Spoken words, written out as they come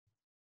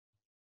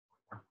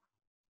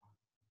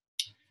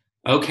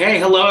Okay,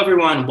 hello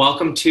everyone.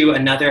 Welcome to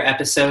another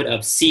episode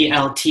of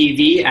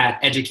CLTV at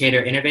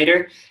Educator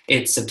Innovator.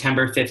 It's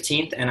September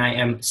 15th, and I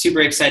am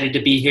super excited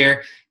to be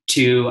here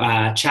to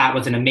chat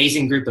with an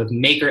amazing group of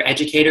Maker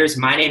educators.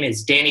 My name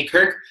is Danny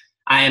Kirk.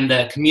 I am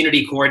the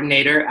community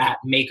coordinator at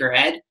Maker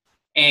Ed,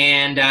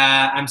 and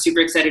I'm super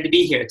excited to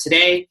be here.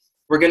 Today,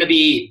 we're going to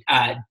be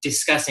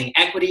discussing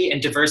equity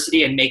and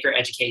diversity in Maker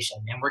education,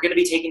 and we're going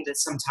to be taking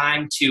some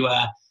time to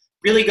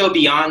really go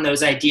beyond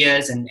those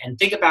ideas and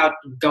think about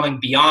going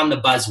beyond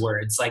the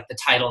buzzwords, like the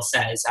title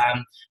says.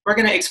 We're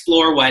going to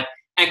explore what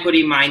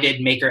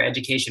equity-minded maker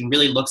education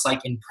really looks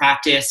like in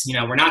practice. You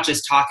know, we're not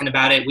just talking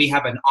about it. We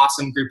have an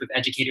awesome group of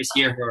educators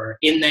here who are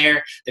in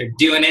there. They're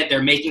doing it.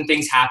 They're making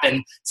things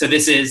happen. So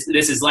this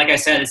is like I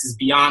said, this is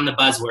beyond the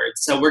buzzwords.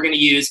 So we're going to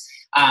use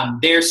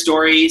their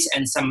stories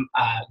and some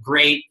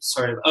great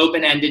sort of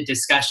open-ended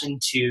discussion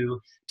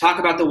to talk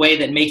about the way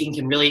that making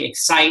can really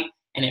excite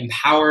and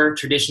empower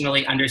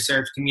traditionally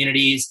underserved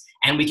communities.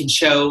 And we can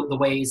show the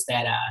ways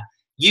that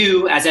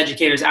you, as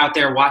educators out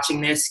there watching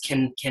this,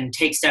 can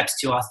take steps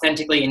to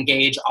authentically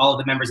engage all of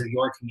the members of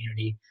your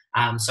community.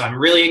 So I'm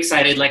really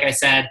excited. Like I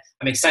said,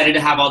 I'm excited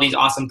to have all these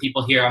awesome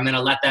people here. I'm going to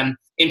let them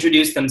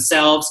introduce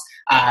themselves.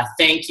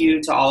 Thank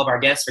you to all of our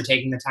guests for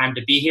taking the time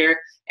to be here.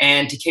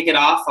 And to kick it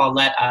off, I'll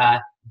let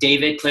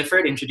David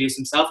Clifford introduce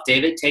himself.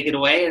 David, take it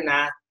away, and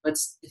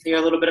let's hear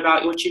a little bit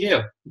about what you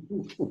do.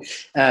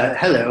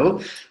 Hello,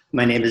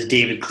 my name is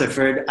David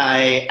Clifford.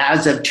 I,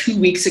 as of 2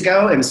 weeks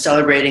ago, am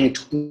celebrating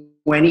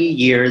 20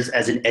 years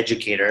as an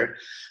educator.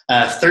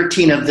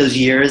 13 of those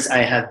years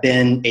I have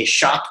been a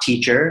shop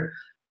teacher.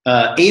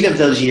 8 of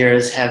those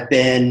years have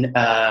been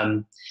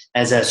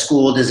as a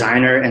school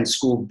designer and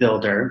school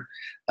builder.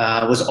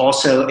 Was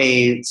also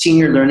a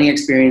senior learning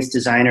experience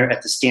designer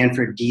at the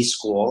Stanford D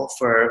School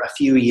for a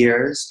few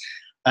years.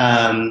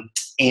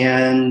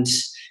 And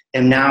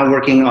am now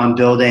working on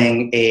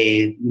building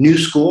a new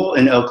school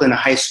in Oakland, a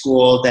high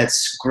school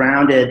that's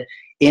grounded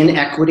in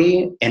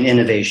equity and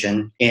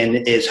innovation,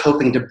 and is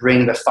hoping to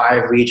bring the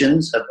 5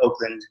 regions of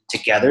Oakland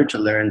together to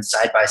learn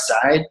side by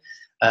side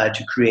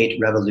to create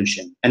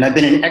revolution. And I've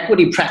been an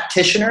equity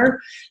practitioner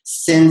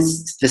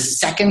since the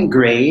 2nd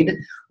grade,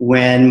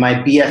 when my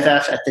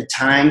BFF at the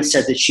time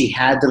said that she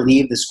had to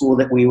leave the school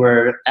that we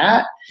were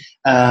at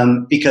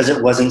because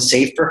it wasn't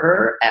safe for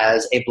her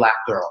as a Black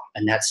girl.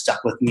 And that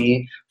stuck with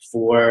me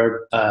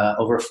for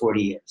over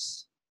 40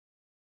 years.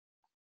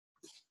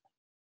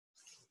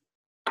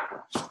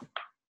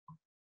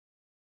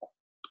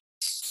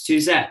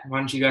 Suzette, why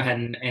don't you go ahead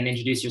and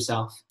introduce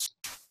yourself?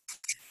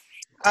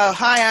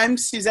 Hi, I'm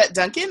Suzette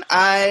Duncan.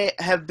 I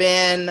have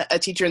been a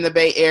teacher in the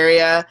Bay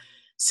Area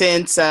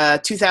since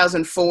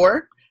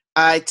 2004.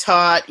 I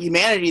taught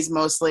humanities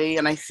mostly,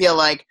 and I feel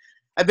like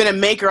I've been a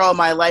maker all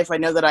my life. I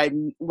know that I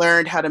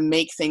learned how to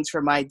make things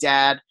from my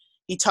dad.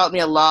 He taught me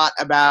a lot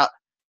about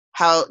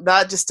how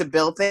not just to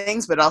build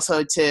things, but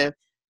also to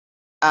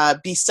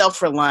be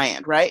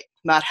self-reliant, right?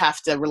 Not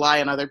have to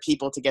rely on other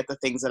people to get the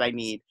things that I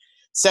need.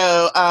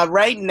 So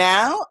right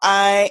now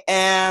I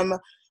am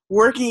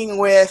working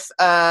with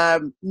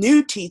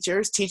new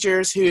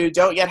teachers who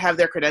don't yet have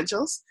their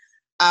credentials,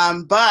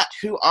 but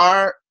who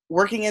are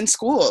working in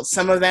schools.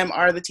 Some of them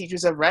are the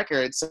teachers of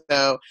record. So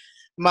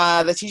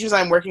the teachers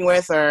I'm working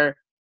with are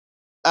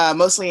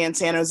mostly in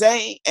San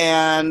Jose,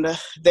 and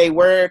they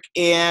work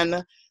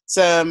in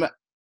some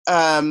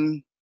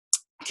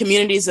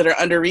communities that are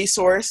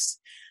under-resourced.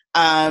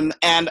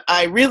 And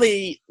I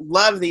really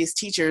love these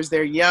teachers.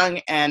 They're young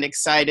and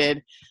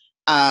excited,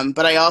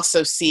 but I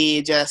also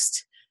see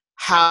just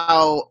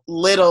how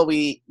little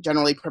we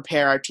generally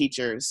prepare our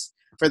teachers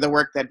for the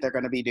work that they're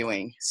going to be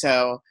doing.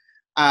 So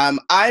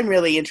I'm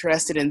really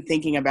interested in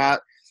thinking about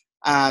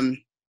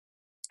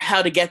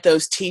how to get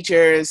those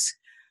teachers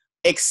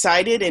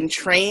excited and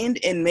trained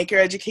in maker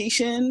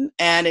education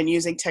and in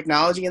using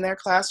technology in their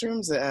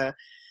classrooms.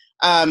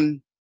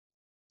 And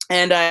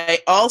I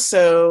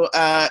also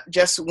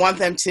just want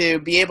them to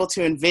be able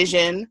to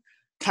envision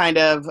kind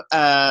of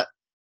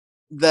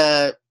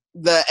the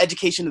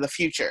education of the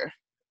future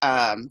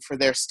for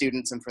their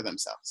students and for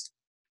themselves.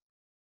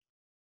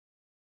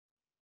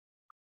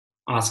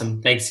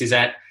 Awesome. Thanks,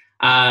 Suzette.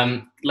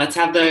 Let's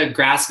have the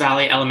Grass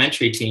Valley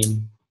Elementary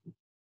team.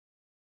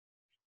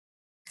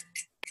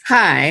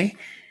 Hi,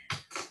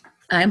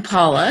 I'm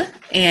Paula,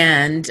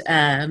 and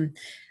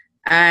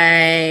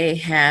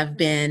I have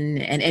been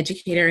an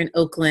educator in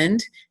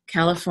Oakland,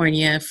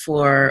 California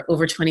for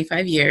over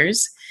 25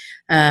 years.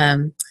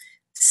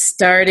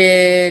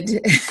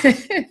 Started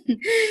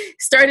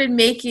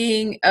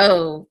making,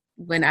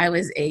 when I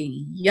was a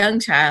young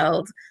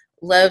child.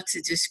 Loved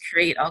to just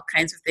create all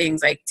kinds of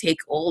things, like take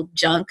old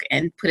junk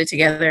and put it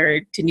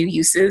together to new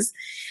uses.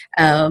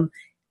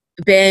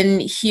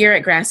 Been here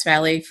at Grass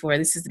Valley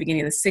this is the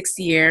beginning of the 6th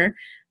year,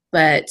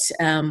 but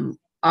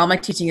all my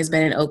teaching has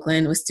been in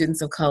Oakland with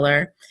students of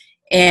color.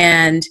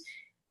 And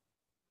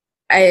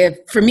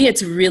for me,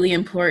 it's really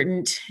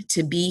important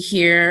to be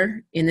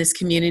here in this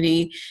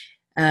community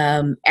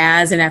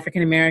as an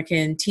African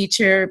American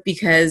teacher,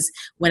 because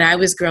when I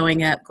was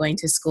growing up going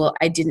to school,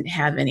 I didn't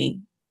have any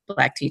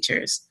Black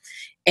teachers.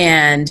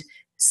 And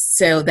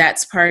so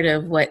that's part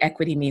of what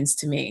equity means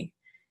to me,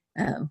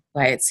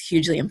 why it's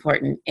hugely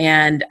important.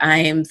 And I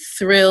am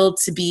thrilled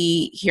to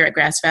be here at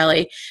Grass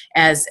Valley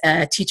as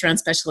a teacher on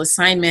special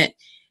assignment,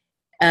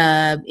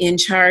 in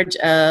charge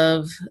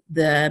of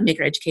the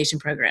Maker Education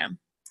program.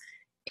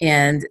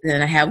 And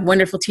then I have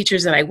wonderful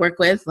teachers that I work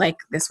with, like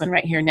this one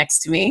right here next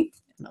to me.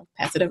 And I'll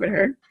pass it over to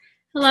her.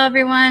 Hello,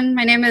 everyone.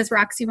 My name is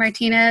Roxy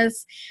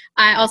Martinez.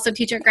 I also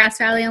teach at Grass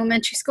Valley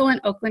Elementary School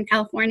in Oakland,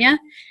 California.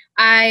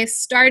 I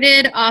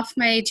started off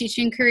my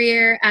teaching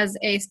career as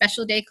a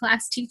special day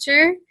class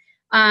teacher,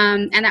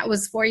 and that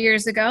was 4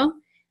 years ago.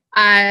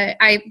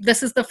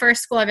 This is the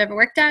first school I've ever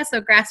worked at,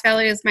 so Grass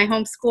Valley is my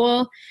home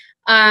school.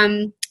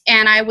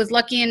 And I was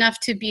lucky enough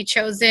to be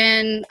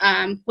chosen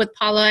with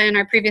Paula and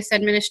our previous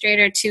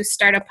administrator to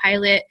start a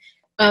pilot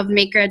of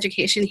Maker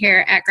Education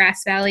here at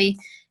Grass Valley,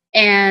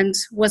 and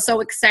was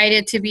so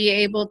excited to be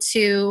able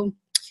to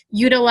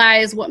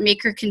utilize what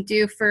Maker can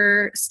do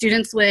for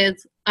students with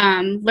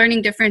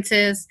learning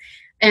differences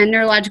and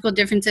neurological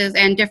differences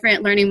and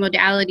different learning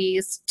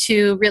modalities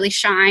to really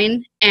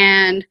shine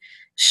and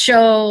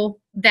show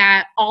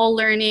that all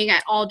learning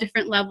at all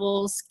different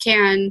levels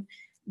can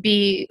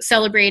be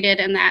celebrated,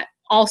 and that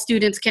all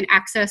students can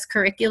access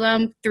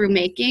curriculum through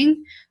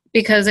making,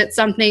 because it's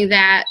something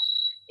that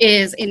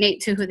is innate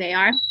to who they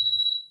are.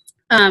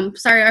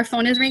 Sorry, our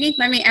phone is ringing.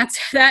 Let me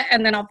answer that,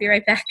 and then I'll be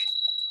right back.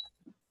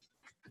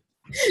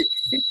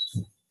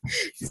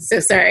 So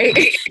sorry.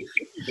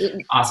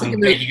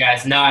 Awesome. Thank you,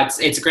 guys. No,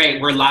 it's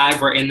great. We're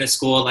live. We're in the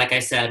school. Like I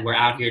said, we're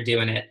out here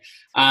doing it.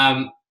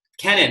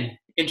 Kenan,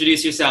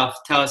 introduce yourself.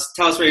 Tell us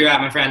where you're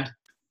at, my friend.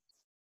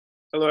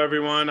 Hello,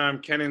 everyone. I'm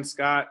Kenan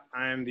Scott.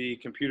 I'm the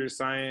computer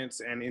science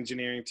and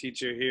engineering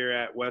teacher here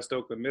at West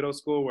Oakland Middle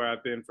School, where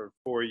I've been for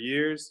 4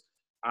 years.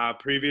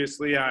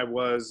 Previously, I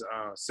was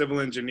a civil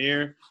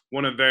engineer,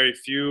 one of very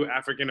few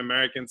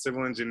African-American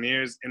civil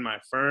engineers in my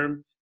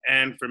firm.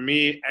 And for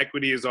me,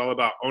 equity is all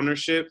about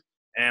ownership.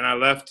 And I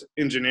left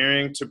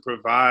engineering to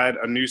provide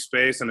a new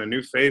space and a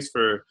new face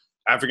for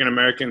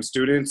African-American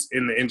students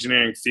in the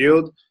engineering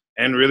field,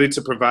 and really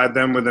to provide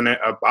them with an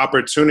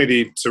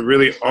opportunity to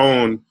really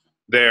own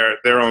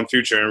their own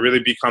future and really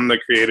become the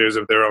creators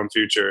of their own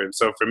future. And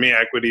so for me,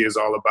 equity is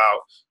all about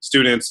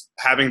students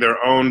having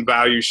their own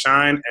value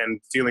shine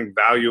and feeling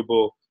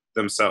valuable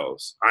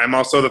themselves. I'm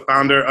also the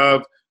founder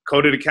of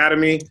Coded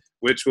Academy,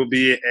 which will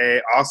be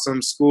an awesome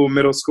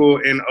middle school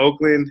in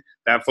Oakland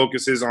that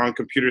focuses on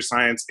computer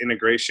science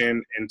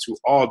integration into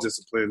all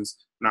disciplines,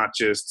 not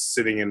just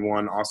sitting in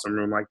one awesome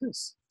room like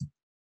this.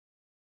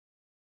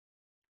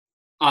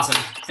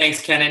 Awesome.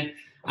 Thanks, Kenan.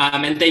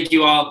 And thank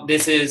you all.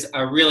 This is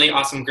a really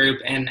awesome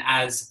group. And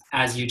as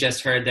you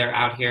just heard, they're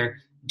out here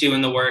doing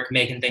the work,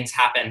 making things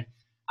happen.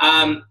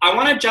 I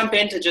want to jump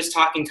into just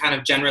talking kind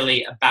of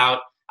generally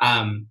about,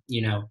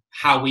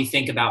 how we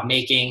think about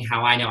making,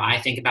 how I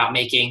think about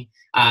making.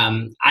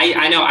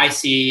 I know I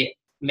see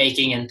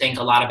making and think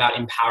a lot about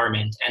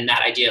empowerment and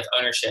that idea of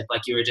ownership,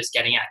 like you were just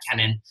getting at,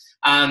 Kenan.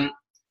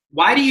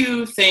 Why do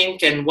you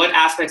think, and what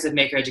aspects of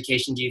Maker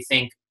Education do you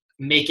think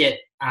make it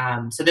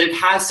so that it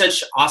has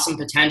such awesome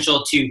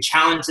potential to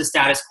challenge the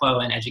status quo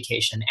in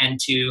education and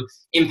to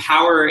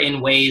empower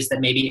in ways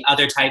that maybe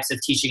other types of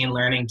teaching and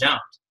learning don't?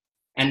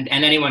 And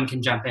anyone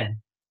can jump in.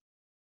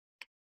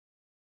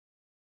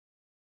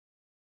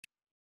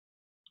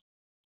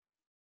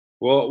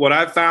 Well, what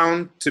I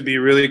found to be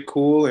really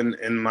cool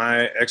in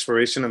my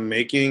exploration of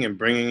making and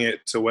bringing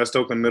it to West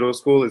Oakland Middle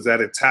School is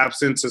that it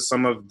taps into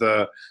some of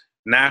the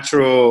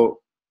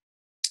natural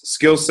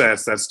skill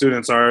sets that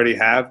students already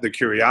have, the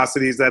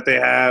curiosities that they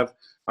have.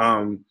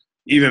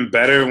 Even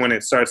better when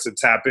it starts to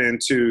tap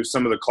into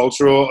some of the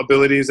cultural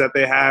abilities that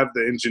they have,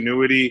 the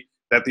ingenuity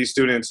that these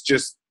students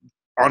just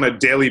on a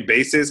daily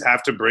basis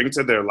have to bring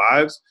to their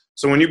lives.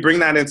 So when you bring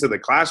that into the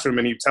classroom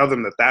and you tell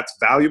them that that's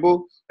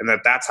valuable and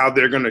that that's how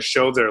they're going to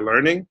show their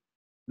learning,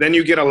 then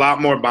you get a lot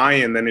more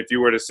buy-in than if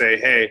you were to say,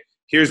 hey,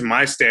 here's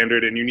my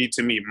standard and you need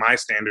to meet my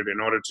standard in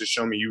order to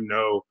show me you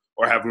know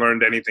or have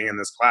learned anything in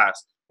this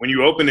class. When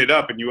you open it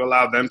up and you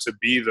allow them to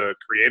be the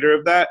creator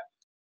of that,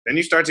 then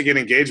you start to get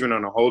engagement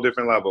on a whole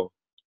different level.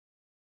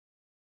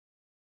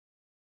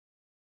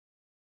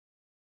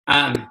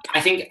 I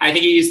think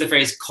you used the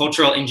phrase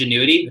cultural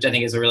ingenuity, which I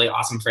think is a really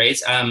awesome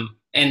phrase.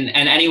 And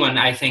anyone,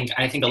 I think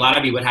a lot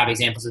of you would have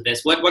examples of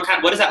this. What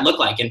does that look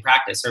like in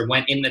practice, or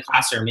when in the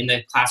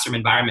classroom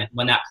environment,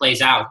 when that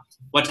plays out?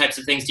 What types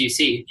of things do you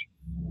see?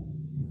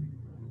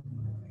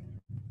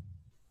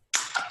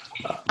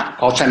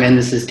 I'll chime in.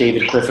 This is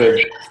David Clifford.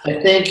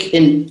 I think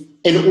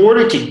in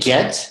order to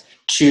get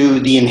to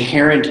the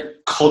inherent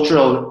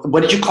cultural,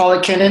 what did you call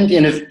it, Kenan?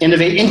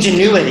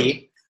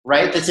 Ingenuity,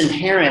 right? That's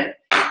inherent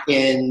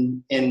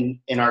in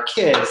our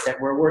kids that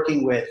we're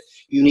working with.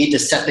 You need to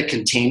set the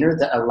container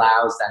that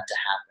allows that to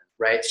happen,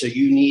 right? So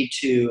you need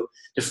to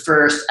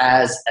first,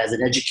 as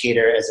an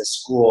educator, as a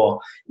school,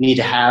 need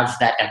to have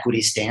that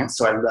equity stance.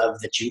 So I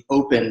love that you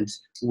opened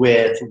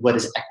with what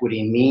does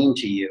equity mean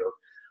to you.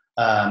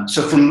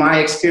 So from my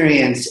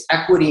experience,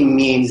 equity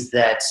means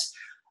that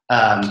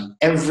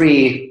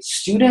every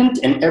student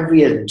and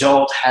every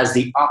adult has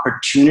the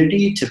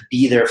opportunity to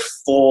be their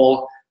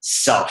full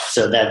self.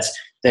 So that's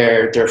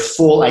their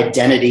full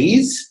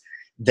identities,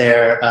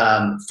 their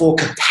full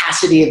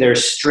capacity, their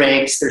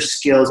strengths, their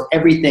skills,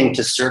 everything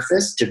to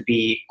surface, to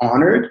be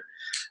honored,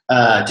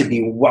 to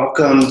be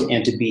welcomed,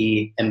 and to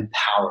be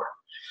empowered.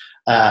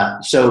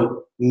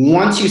 So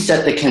once you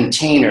set the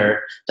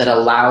container that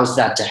allows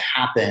that to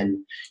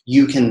happen,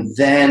 you can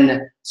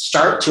then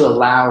start to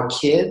allow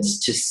kids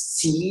to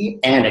see,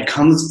 and it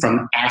comes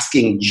from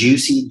asking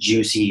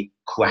juicy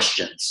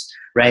questions,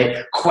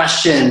 right?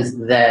 Questions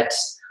that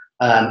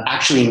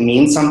actually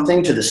mean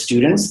something to the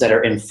students that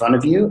are in front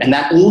of you. And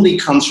that only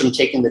comes from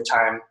taking the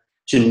time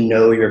to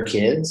know your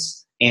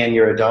kids and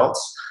your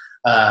adults.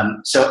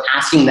 So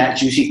asking that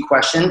juicy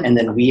question, and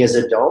then we as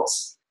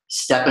adults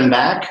stepping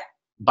back,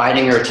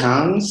 biting our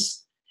tongues,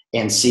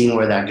 and seeing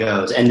where that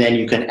goes. And then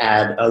you can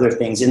add other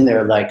things in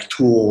there like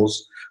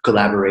tools,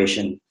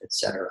 collaboration,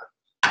 etc.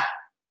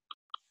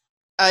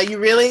 You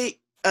really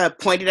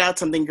pointed out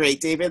something great,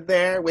 David,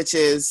 there, which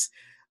is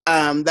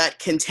that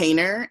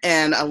container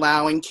and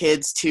allowing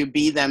kids to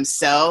be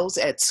themselves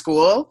at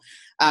school.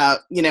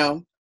 You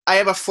know, I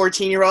have a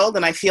 14-year-old,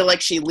 and I feel like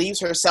she leaves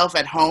herself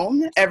at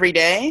home every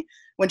day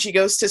when she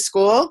goes to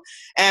school.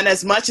 And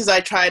as much as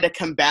I try to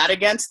combat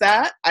against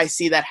that, I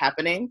see that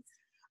happening.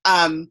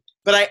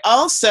 But I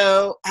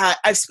also,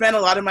 I've spent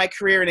a lot of my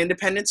career in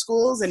independent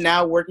schools, and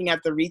now working at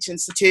the Reach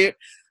Institute,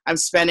 I'm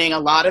spending a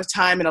lot of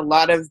time in a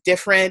lot of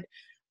different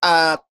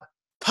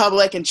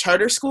public and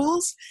charter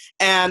schools.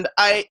 And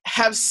I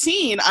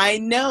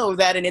know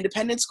that in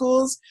independent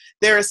schools,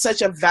 there is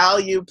such a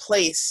value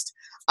placed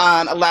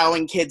on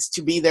allowing kids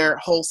to be their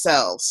whole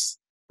selves,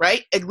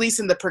 right? At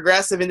least in the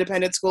progressive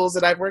independent schools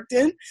that I've worked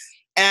in.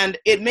 And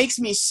it makes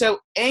me so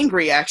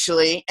angry,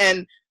 actually,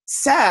 and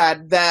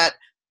sad that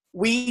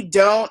we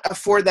don't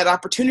afford that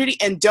opportunity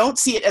and don't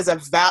see it as a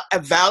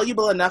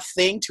valuable enough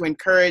thing to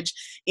encourage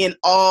in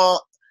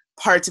all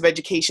parts of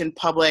education,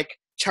 public,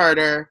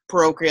 charter,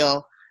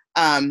 parochial.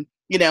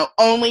 You know,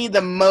 only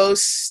the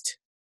most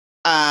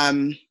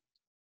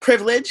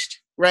privileged,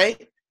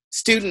 right,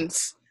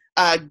 students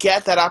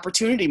get that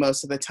opportunity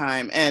most of the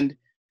time. And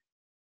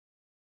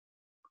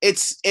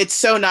it's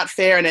so not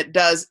fair, and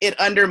it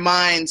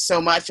undermines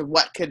so much of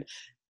what could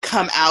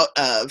come out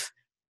of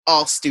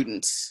all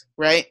students,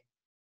 right?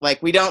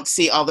 Like, we don't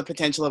see all the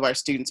potential of our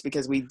students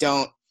because we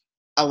don't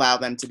allow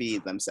them to be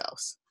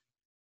themselves.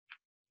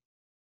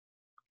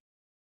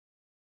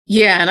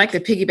 Yeah, I'd like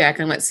to piggyback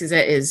on what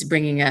Suzette is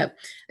bringing up.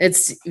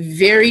 It's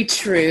very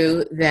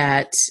true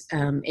that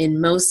in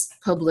most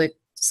public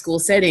school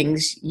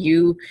settings,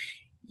 you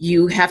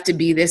have to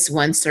be this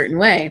one certain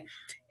way.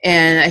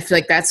 And I feel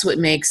like that's what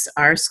makes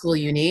our school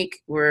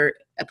unique. We're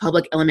a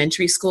public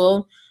elementary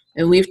school,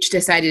 and we've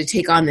decided to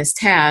take on this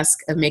task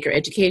of maker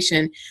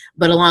education.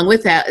 But along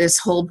with that, this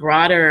whole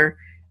broader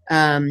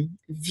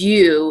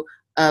view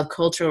of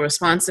cultural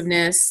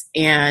responsiveness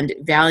and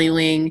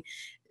valuing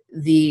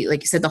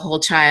like you said, the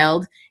whole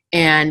child.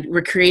 And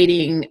we're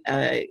creating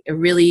a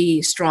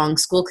really strong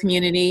school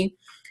community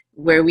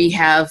where we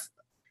have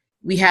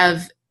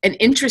an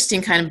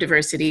interesting kind of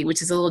diversity,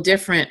 which is a little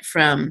different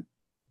from,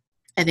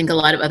 I think, a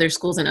lot of other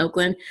schools in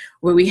Oakland,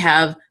 where we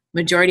have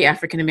majority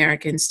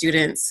African-American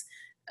students,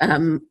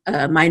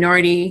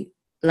 minority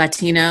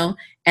Latino,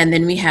 and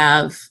then we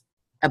have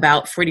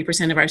about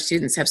 40% of our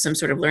students have some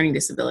sort of learning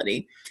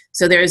disability.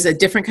 So there's a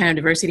different kind of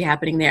diversity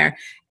happening there,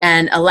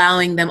 and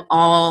allowing them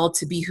all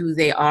to be who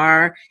they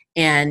are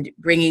and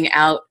bringing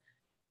out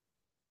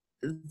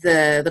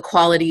the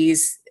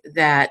qualities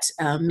that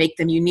make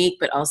them unique,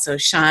 but also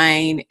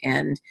shine.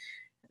 And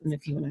I don't know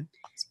if you want to.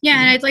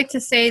 Yeah, and I'd like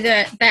to say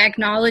that the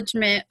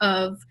acknowledgement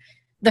of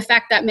the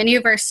fact that many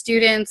of our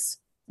students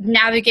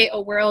navigate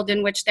a world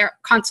in which they're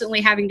constantly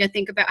having to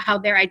think about how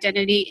their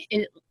identity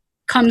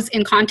comes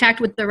in contact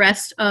with the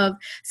rest of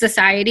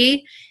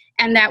society,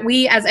 and that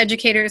we as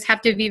educators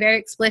have to be very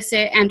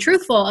explicit and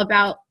truthful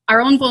about our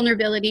own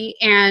vulnerability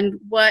and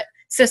what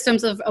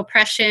systems of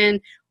oppression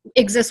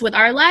exist with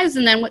our lives,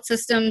 and then what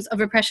systems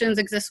of oppressions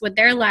exist with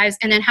their lives,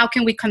 and then how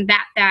can we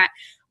combat that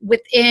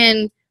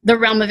within the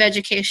realm of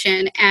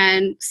education,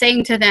 and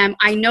saying to them,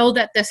 I know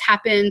that this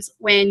happens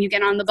when you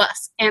get on the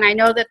bus, and I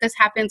know that this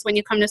happens when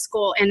you come to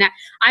school, and that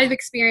I've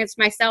experienced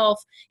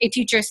myself a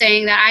teacher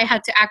saying that I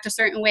had to act a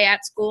certain way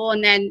at school,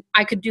 and then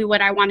I could do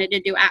what I wanted to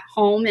do at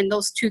home, and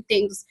those two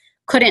things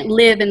couldn't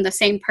live in the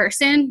same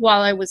person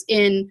while I was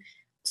in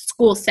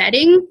school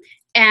setting.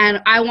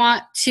 And I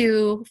want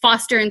to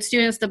foster in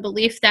students the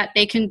belief that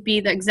they can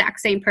be the exact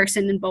same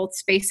person in both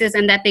spaces,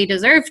 and that they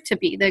deserve to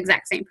be the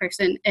exact same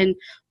person in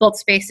both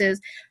spaces.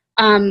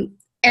 And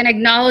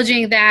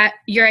acknowledging that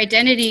your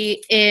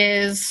identity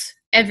is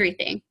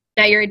everything,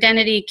 that your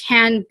identity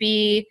can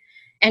be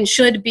and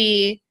should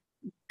be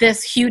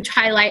this huge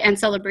highlight and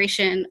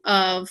celebration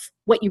of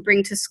what you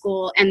bring to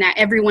school, and that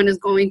everyone is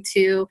going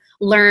to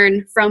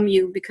learn from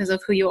you because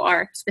of who you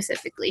are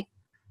specifically.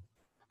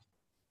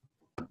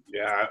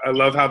 Yeah, I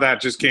love how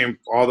that just came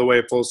all the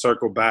way full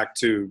circle back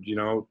to,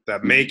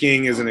 that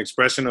making is an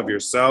expression of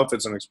yourself.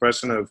 It's an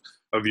expression of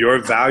your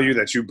value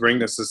that you bring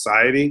to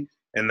society,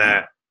 and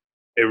that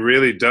it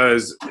really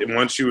does,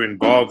 once you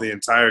involve the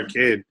entire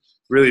kid,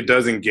 really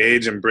does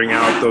engage and bring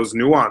out those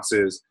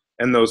nuances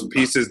and those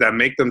pieces that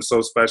make them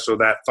so special,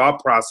 that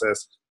thought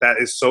process that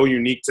is so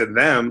unique to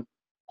them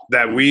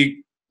that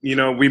we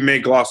may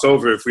gloss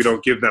over if we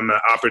don't give them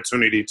the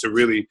opportunity to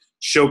really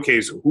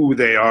showcase who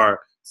they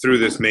are through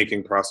this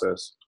making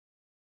process.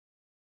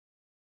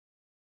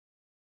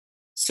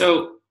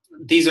 So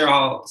these are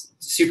all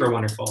super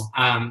wonderful.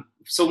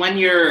 So when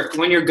you're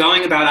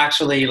going about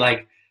actually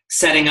like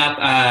setting up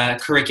a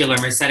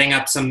curriculum or setting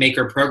up some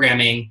maker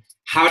programming,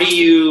 how do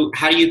you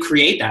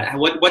create that?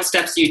 What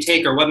steps do you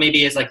take, or what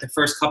maybe is like the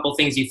first couple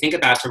things you think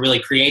about to really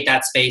create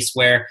that space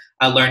where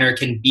a learner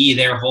can be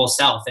their whole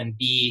self and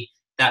be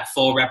that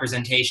full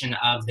representation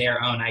of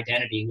their own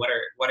identity? What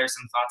are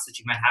some thoughts that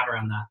you might have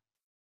around that?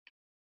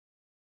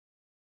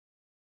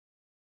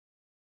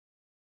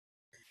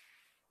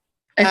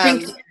 I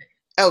think.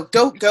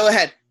 Go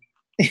ahead.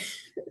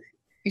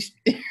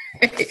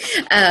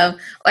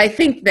 I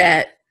think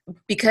that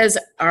because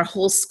our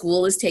whole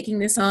school is taking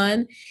this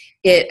on,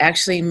 it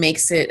actually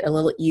makes it a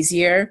little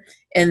easier,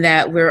 in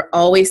that we're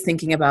always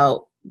thinking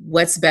about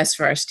what's best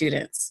for our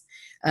students.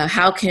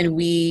 How can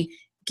we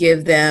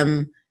give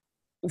them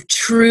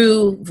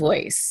true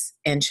voice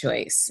and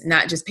choice,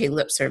 not just pay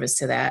lip service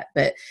to that,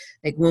 but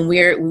like when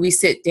we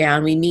sit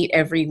down, we meet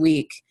every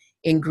week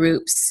in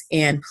groups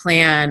and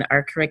plan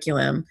our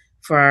curriculum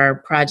for our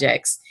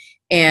projects.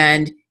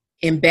 And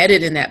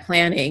embedded in that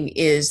planning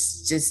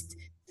is just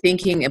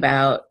thinking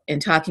about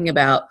and talking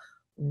about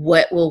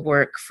what will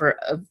work for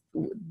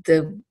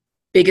the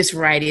biggest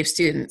variety of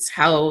students.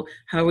 How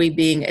are we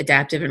being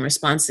adaptive and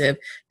responsive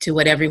to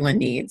what everyone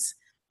needs?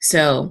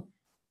 So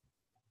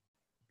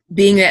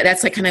being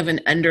that's like kind of an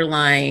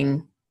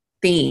underlying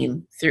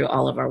theme through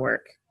all of our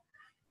work.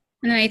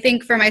 And I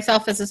think for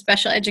myself as a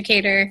special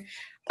educator,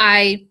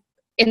 I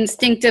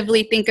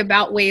instinctively think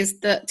about ways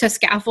to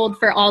scaffold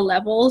for all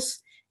levels.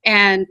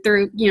 And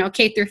through,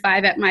 K through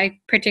 5 at my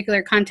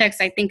particular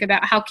context, I think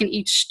about how can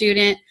each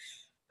student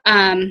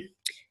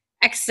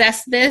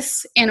access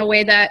this in a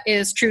way that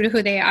is true to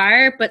who they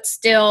are, but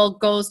still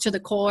goes to the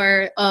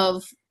core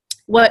of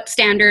what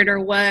standard or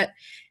what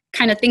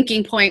kind of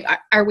thinking point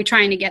are we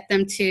trying to get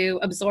them to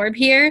absorb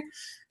here.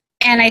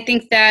 And I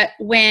think that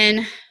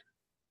when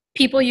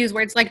people use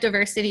words like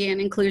diversity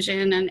and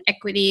inclusion and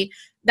equity,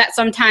 that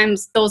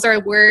sometimes those are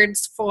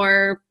words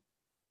for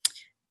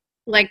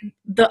like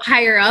the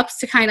higher ups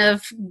to kind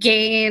of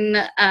gain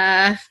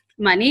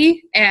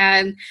money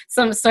and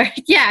some sort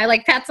of,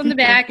 like pats on the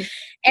back.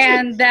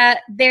 And that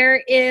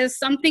there is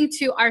something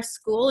to our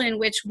school in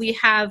which we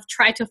have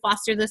tried to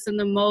foster this in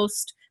the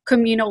most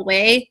communal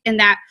way, in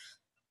that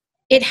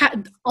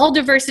all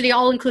diversity,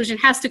 all inclusion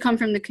has to come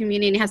from the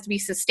community and has to be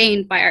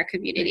sustained by our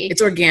community.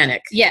 It's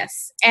organic.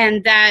 Yes.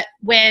 And that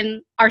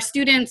when our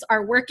students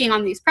are working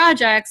on these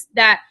projects,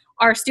 that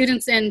our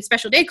students in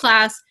special day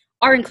class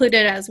are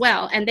included as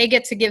well. And they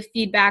get to give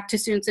feedback to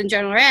students in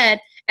general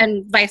ed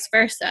and vice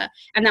versa.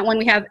 And that when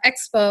we have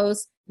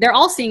expos, they're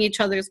all seeing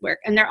each other's work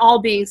and they're all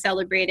being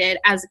celebrated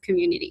as a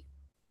community.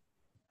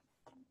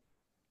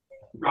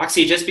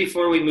 Roxy, just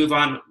before we move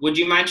on, would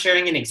you mind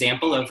sharing an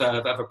example of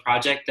a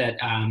project that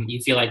you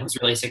feel like was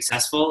really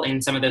successful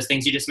in some of those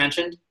things you just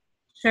mentioned?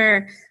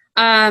 Sure.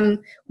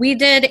 We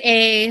did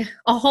a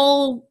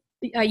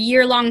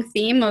year-long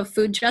theme of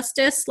food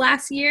justice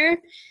last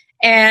year.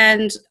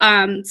 And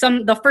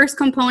the first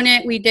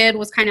component we did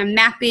was kind of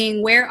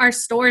mapping where our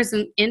stores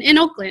in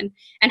Oakland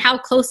and how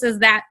close is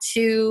that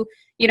to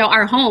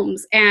our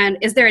homes, and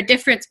is there a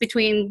difference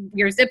between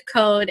your zip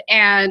code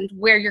and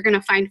where you're going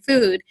to find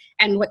food,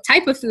 and what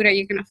type of food are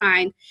you going to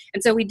find.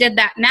 And so we did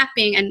that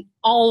mapping, and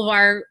all of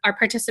our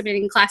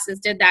participating classes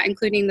did that,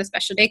 including the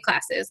special day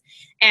classes,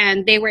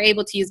 and they were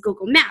able to use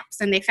Google Maps,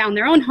 and they found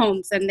their own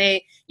homes, and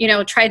they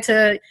tried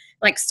to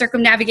like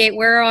circumnavigate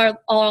where are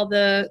all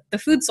the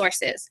food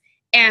sources.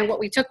 And what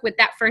we took with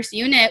that first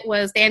unit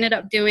was they ended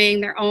up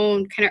doing their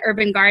own kind of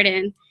urban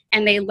garden,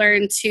 and they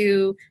learned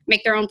to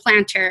make their own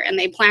planter, and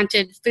they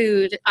planted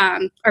food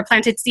or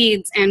planted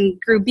seeds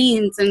and grew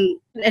beans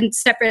and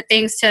separate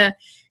things to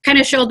kind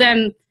of show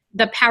them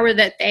the power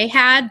that they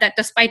had, that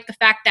despite the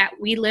fact that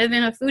we live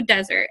in a food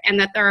desert and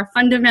that there are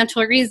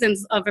fundamental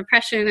reasons of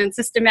oppression and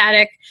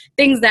systematic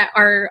things that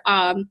are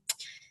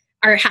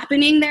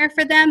happening there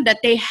for them, that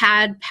they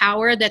had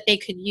power that they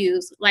could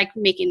use, like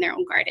making their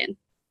own garden.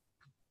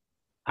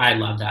 I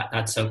love that.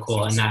 That's so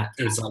cool. And that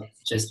is like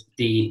just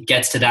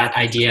gets to that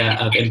idea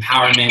of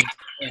empowerment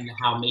and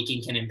how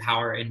making can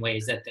empower in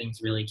ways that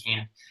things really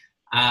can't.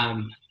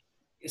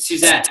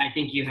 Suzette, I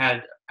think you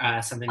had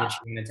something that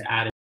you wanted to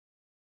add.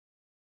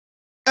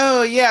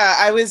 Oh yeah,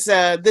 I was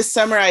this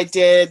summer I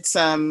did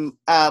some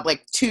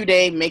like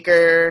 2-day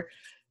maker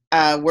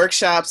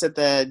workshops at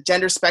the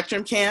Gender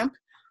Spectrum Camp.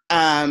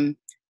 And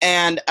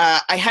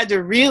I had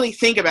to really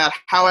think about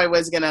how I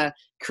was going to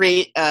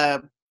create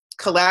a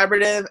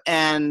collaborative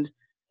and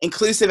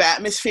inclusive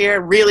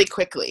atmosphere really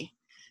quickly.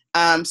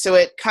 So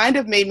it kind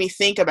of made me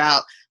think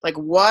about like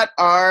what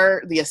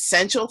are the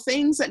essential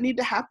things that need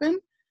to happen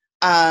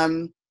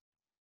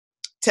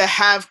to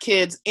have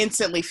kids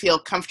instantly feel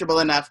comfortable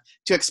enough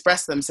to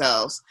express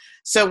themselves.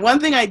 So one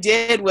thing I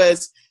did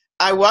was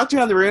I walked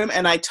around the room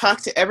and I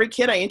talked to every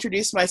kid. I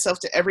introduced myself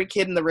to every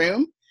kid in the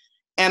room,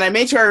 and I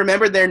made sure I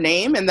remembered their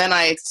name. And then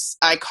I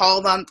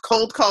cold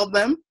called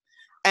them,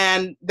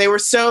 and they were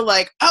so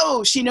like,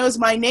 oh, she knows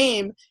my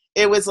name.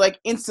 It was like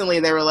instantly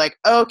they were like,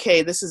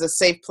 okay, this is a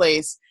safe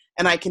place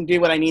and I can do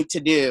what I need to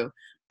do.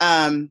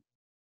 And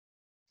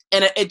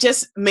it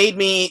just made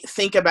me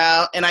think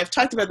about, and I've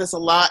talked about this a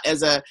lot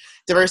as a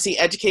diversity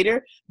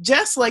educator,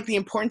 just like the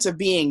importance of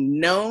being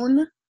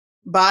known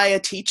by a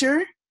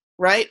teacher,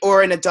 right,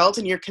 or an adult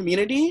in your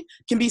community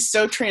can be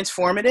so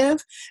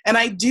transformative. And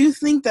I do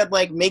think that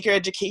like Maker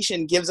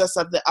Education gives us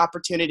the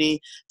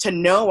opportunity to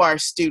know our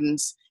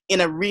students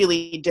in a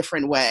really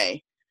different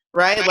way,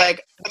 right?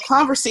 Like the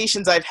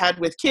conversations I've had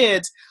with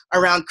kids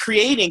around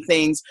creating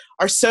things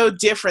are so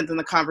different than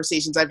the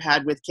conversations I've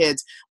had with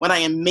kids when I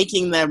am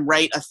making them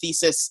write a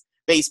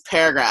thesis-based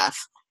paragraph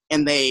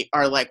and they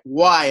are like,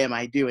 why am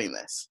I doing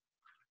this?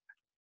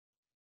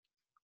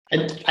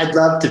 I'd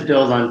love to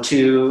build on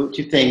two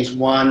things.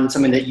 One,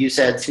 something that you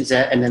said,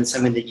 Suzette, and then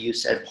something that you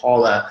said,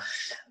 Paula.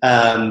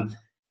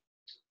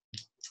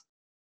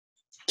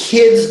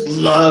 Kids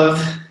love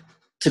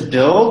to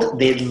build.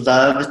 They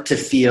love to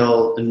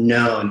feel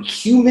known.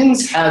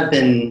 Humans have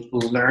been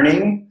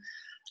learning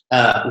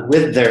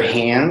with their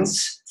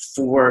hands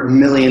for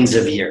millions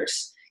of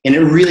years. And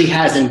it really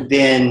hasn't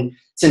been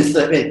since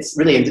it's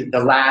really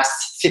the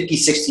last 50,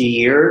 60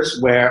 years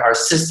where our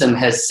system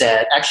has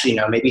said, actually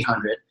no, maybe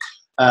 100,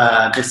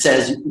 that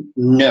says,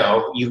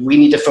 no, we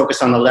need to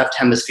focus on the left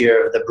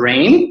hemisphere of the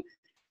brain,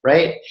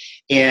 right?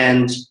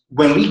 And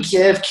when we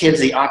give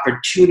kids the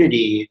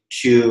opportunity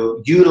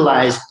to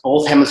utilize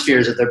both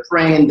hemispheres of their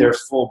brain, their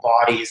full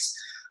bodies,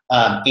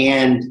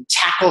 and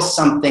tackle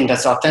something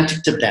that's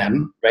authentic to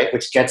them, right,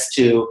 which gets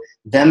to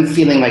them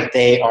feeling like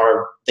they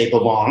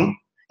belong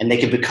and they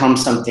can become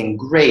something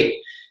great,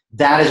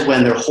 that is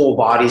when their whole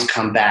bodies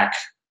come back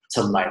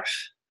to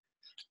life,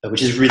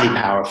 which is really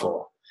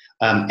powerful.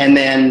 And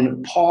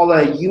then,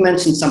 Paula, you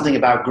mentioned something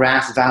about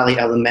Grass Valley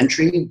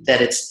Elementary, that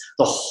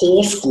the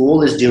whole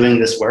school is doing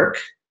this work.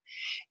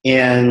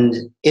 And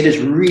it is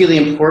really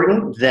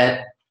important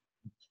that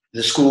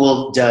the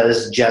school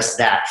does just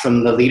that,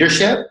 from the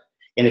leadership.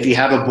 And if you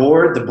have a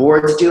board, the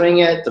board's doing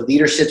it, the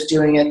leadership's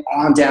doing it,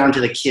 on down to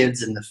the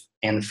kids and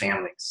the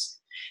families.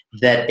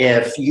 That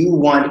if you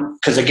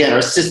want, because again,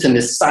 our system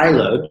is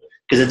siloed,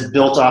 because it's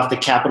built off the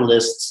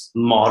capitalist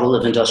model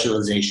of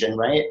industrialization,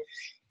 right?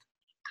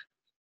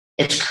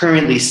 It's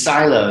currently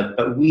siloed,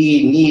 but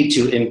we need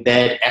to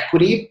embed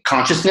equity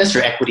consciousness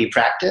or equity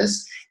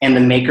practice and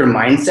the maker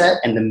mindset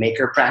and the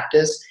maker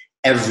practice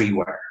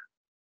everywhere,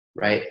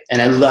 right?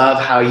 And I love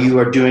how you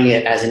are doing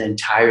it as an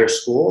entire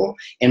school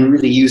and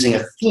really using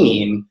a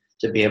theme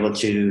to be able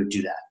to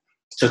do that.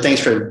 So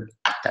thanks for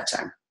that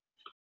time.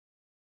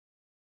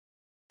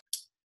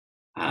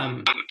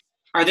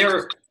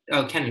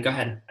 Ken, go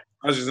ahead.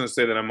 I was just going to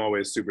say that I'm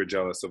always super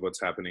jealous of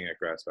what's happening at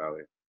Grass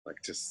Valley. Like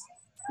just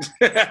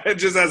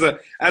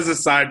as a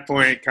side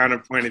point,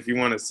 counterpoint, if you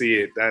want to see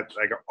it, that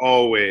like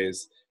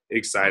always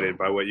excited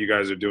by what you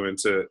guys are doing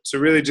to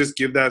really just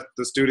give the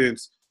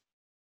students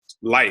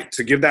light,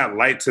 to give that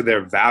light to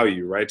their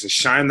value, right? To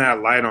shine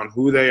that light on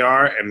who they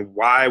are and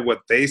why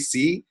what they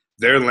see,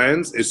 their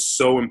lens, is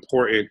so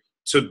important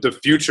to the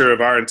future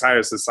of our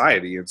entire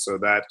society. And so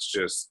that's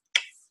just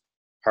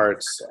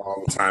hearts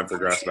all the time for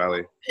Grass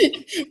Valley.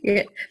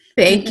 Yeah,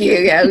 thank you.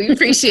 Yeah, we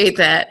appreciate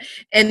that.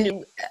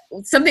 And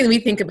something we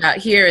think about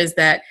here is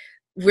that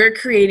we're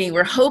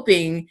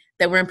hoping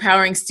that we're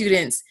empowering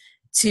students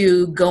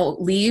to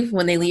leave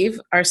when they leave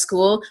our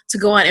school, to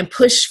go on and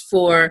push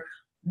for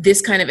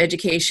this kind of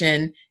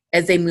education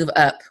as they move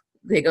up.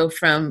 They go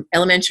from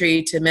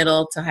elementary to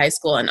middle to high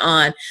school and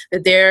on,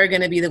 that they're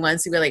going to be the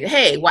ones who are like,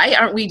 hey, why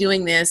aren't we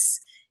doing this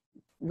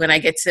when I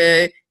get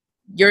to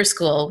your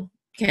school,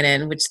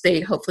 Kenan, which they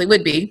hopefully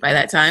would be by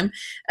that time,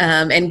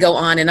 and go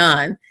on and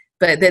on.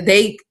 But that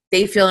they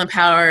feel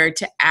empowered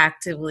to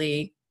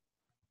actively,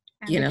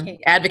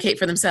 advocate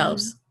for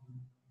themselves,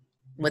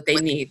 what they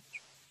need.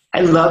 I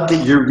love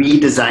that you're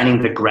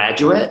redesigning the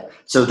graduate,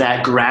 so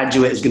that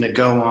graduate is going to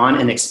go on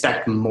and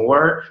expect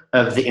more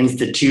of the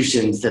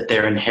institutions that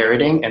they're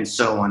inheriting, and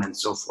so on and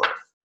so forth.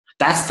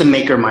 That's the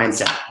maker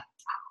mindset.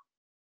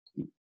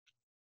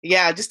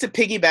 Yeah, just to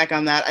piggyback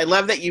on that, I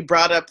love that you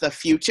brought up the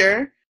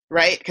future,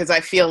 right? Because I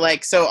feel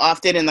like so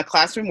often in the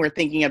classroom we're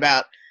thinking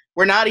about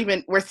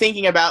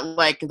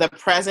like the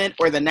present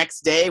or the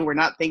next day. We're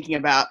not thinking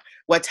about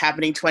what's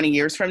happening 20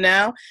 years from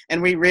now.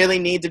 And we really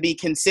need to be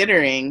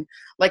considering,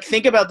 like,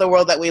 think about the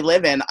world that we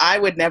live in. I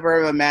would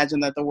never have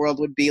imagined that the world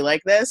would be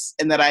like this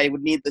and that I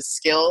would need the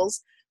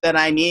skills that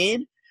I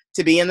need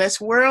to be in this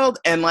world.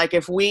 And like,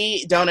 if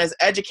we don't as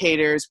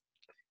educators,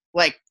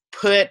 like,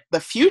 put the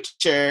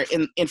future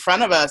in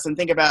front of us and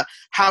think about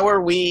how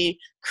are we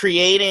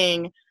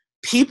creating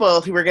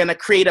people who are going to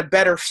create a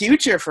better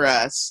future for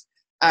us.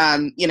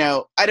 You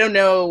know, I don't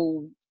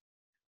know.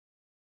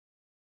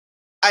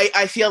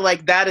 I feel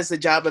like that is the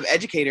job of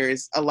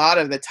educators a lot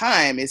of the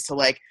time, is to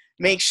like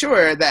make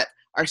sure that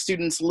our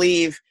students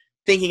leave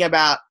thinking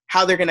about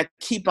how they're going to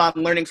keep on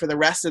learning for the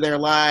rest of their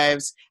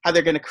lives, how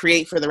they're going to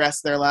create for the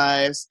rest of their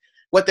lives,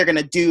 what they're going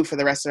to do for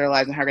the rest of their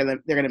lives, and how they're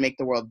going to make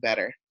the world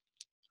better.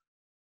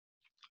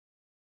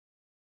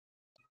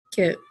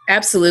 Yeah,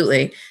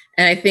 absolutely.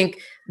 And I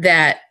think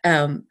that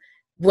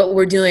what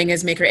we're doing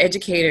as maker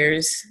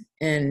educators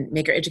and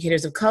maker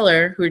educators of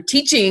color who are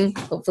teaching,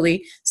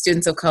 hopefully,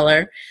 students of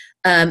color,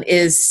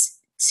 is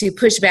to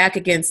push back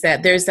against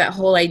that. There's that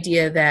whole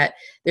idea that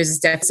there's this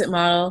deficit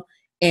model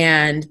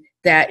and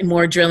that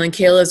more drill and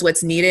kill is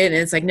what's needed.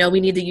 And it's like, no, we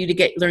need you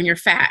to learn your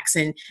facts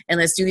and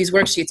let's do these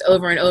worksheets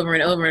over and over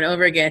and over and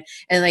over again.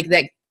 And like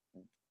that,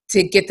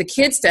 to get the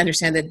kids to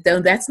understand that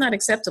though that's not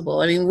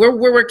acceptable. I mean, we're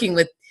working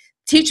with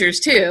teachers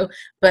too,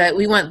 but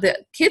we want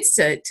the kids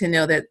to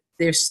know that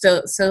there's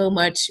so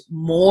much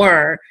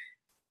more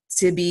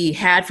to be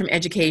had from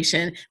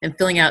education and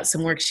filling out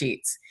some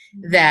worksheets,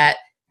 that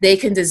they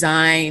can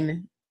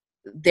design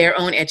their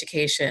own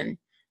education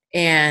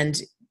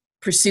and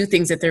pursue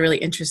things that they're really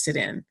interested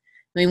in.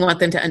 We want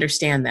them to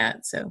understand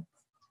that. So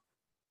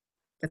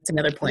that's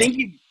another point. I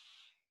think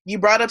you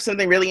brought up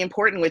something really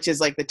important, which is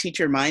like the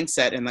teacher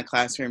mindset in the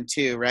classroom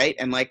too, right?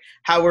 And like,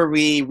 how are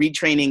we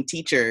retraining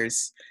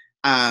teachers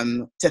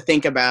to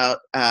think about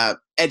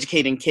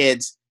educating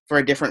kids for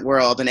a different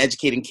world and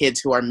educating kids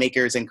who are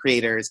makers and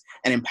creators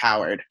and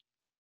empowered?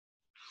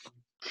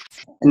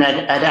 And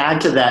I'd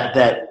add to that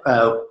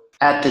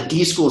at the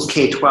D-Schools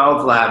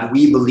K-12 lab,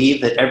 we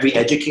believe that every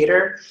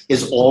educator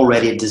is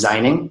already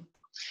designing.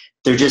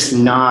 They're just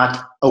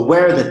not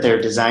aware that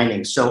they're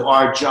designing. So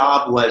our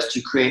job was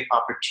to create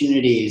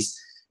opportunities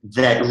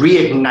that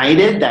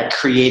reignited that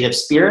creative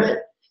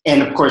spirit.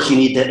 And of course, you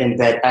need to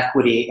embed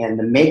equity and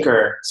the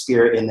maker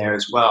spirit in there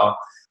as well.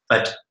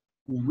 But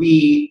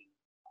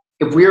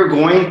if we're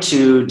going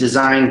to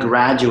design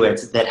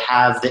graduates that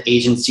have the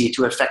agency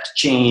to affect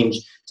change,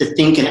 to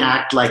think and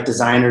act like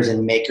designers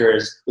and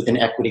makers with an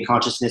equity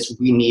consciousness,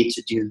 we need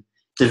to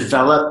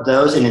develop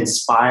those and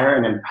inspire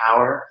and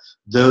empower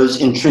those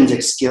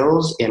intrinsic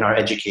skills in our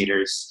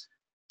educators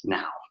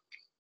now.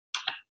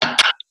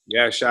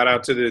 Yeah, shout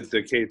out to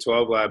the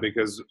K-12 lab,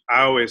 because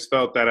I always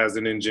felt that as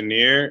an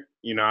engineer,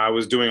 you know, I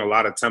was doing a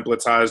lot of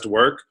templatized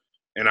work,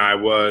 and I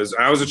was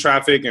a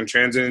traffic and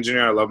transit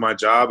engineer. I love my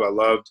job. I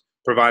loved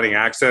providing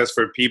access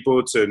for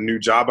people to new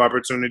job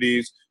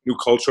opportunities, new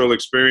cultural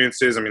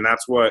experiences. I mean,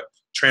 that's what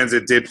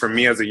transit did for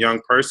me as a young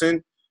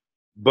person.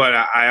 But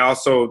I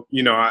also,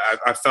 you know,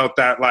 I felt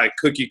that like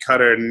cookie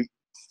cutter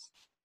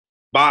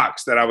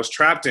box that I was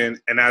trapped in.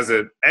 And as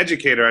an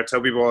educator, I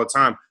tell people all the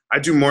time, I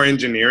do more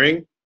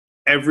engineering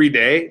every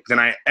day than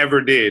I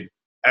ever did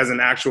as an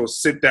actual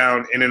sit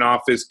down in an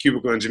office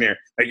cubicle engineer.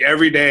 Like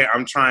every day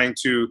I'm trying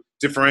to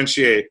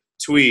differentiate,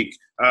 tweak,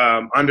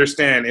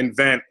 understand,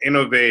 invent,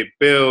 innovate,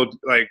 build,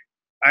 like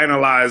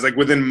analyze, like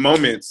within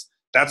moments.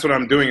 That's what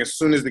I'm doing. As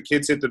soon as the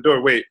kids hit the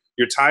door, wait,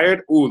 you're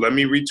tired? Ooh, let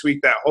me retweak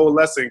that whole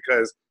lesson,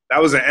 because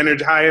that was an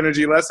high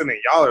energy lesson and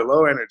y'all are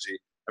low energy.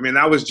 I mean,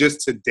 that was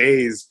just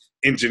today's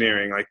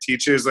engineering. Like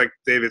teachers, like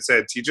David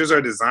said, teachers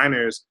are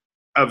designers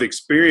of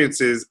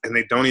experiences, and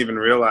they don't even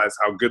realize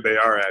how good they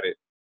are at it.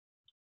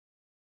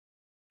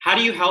 How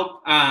do you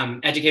help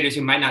educators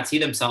who might not see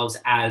themselves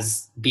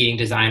as being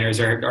designers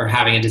or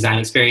having a design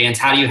experience?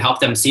 How do you help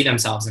them see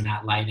themselves in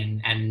that light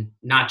and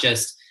not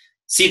just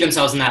see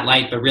themselves in that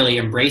light, but really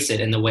embrace it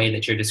in the way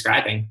that you're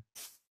describing?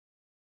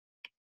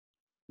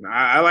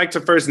 I like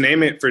to first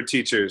name it for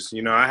teachers.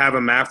 You know, I have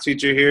a math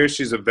teacher here.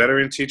 She's a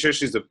veteran teacher.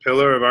 She's a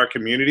pillar of our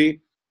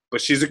community,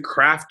 but she's a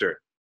crafter.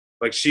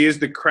 Like she is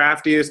the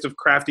craftiest of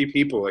crafty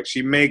people. Like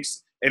she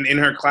makes, and in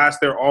her class,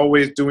 they're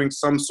always doing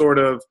some sort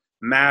of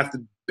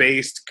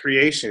math-based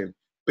creation.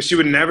 But she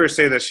would never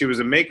say that she was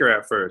a maker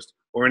at first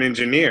or an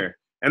engineer.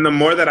 And the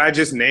more that I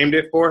just named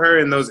it for her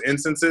in those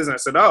instances, and I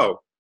said, oh,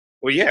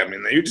 well, yeah, I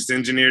mean, you just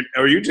engineered,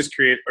 or you just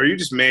create, or you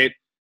just made,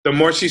 the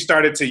more she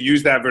started to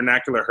use that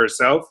vernacular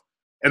herself,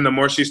 and the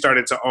more she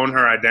started to own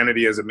her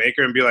identity as a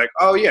maker and be like,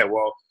 oh, yeah,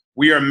 well,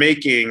 we are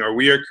making or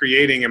we are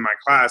creating in my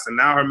class. And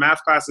now her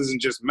math class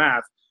isn't just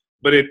math,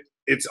 but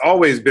it's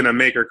always been a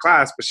maker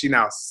class, but she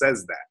now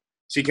says that.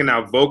 She can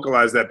now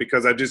vocalize that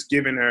because I've just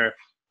given her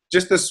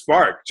just the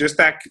spark, just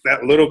that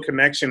little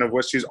connection of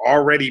what she's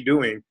already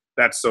doing.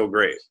 That's so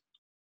great.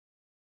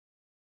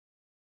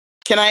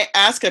 Can I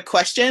ask a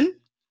question?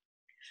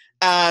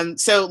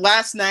 So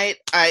last night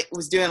I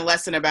was doing a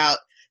lesson about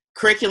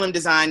curriculum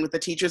design with the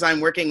teachers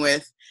I'm working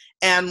with,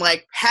 and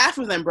like half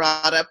of them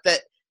brought up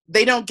that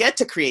they don't get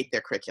to create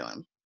their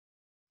curriculum.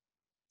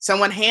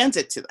 Someone hands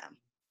it to them.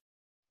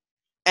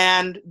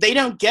 And they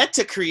don't get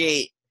to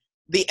create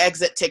the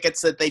exit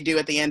tickets that they do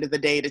at the end of the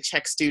day to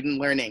check student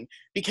learning,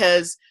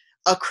 because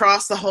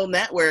across the whole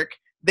network,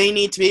 they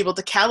need to be able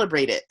to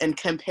calibrate it and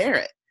compare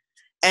it.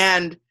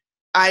 And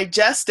I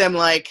just am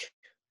like,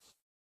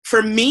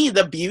 for me,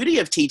 the beauty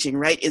of teaching,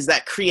 right, is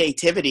that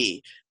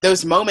creativity.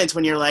 Those moments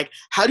when you're like,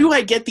 how do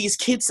I get these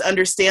kids to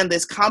understand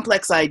this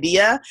complex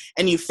idea?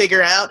 And you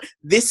figure out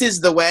this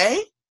is the way,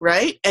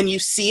 right? And you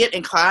see it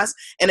in class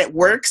and it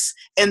works,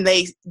 and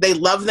they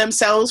love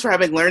themselves for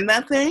having learned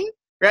that thing,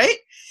 right?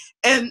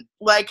 And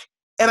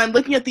I'm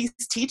looking at these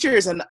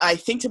teachers and I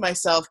think to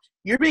myself,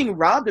 you're being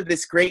robbed of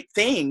this great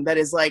thing that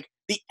is like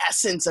the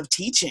essence of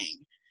teaching.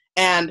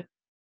 And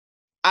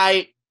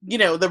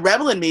the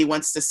rebel in me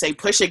wants to say,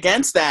 push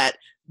against that.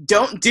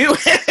 Don't do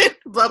it,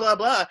 blah, blah,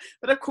 blah.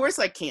 But of course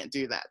I can't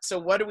do that. So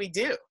what do we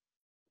do?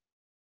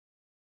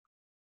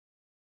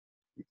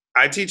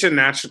 I teach a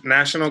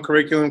national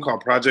curriculum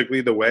called Project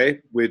Lead the Way,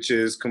 which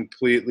is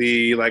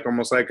completely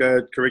almost like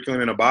a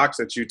curriculum in a box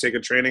that you take a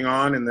training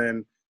on, and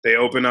then they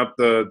open up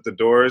the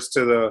doors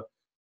to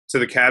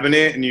the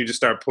cabinet and you just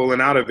start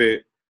pulling out of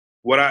it.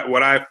 What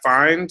I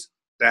find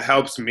that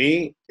helps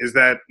me is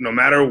that no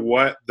matter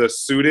what the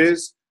suit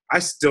is, I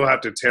still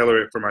have to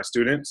tailor it for my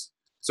students.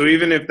 So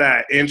even if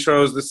that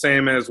intro is the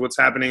same as what's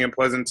happening in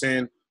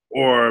Pleasanton,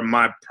 or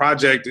my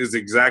project is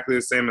exactly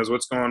the same as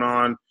what's going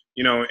on,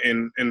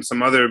 in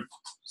some other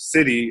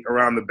city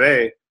around the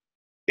Bay,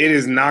 it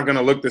is not going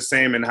to look the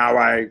same in how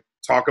I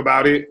talk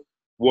about it,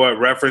 what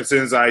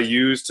references I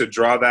use to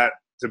draw that,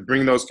 to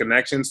bring those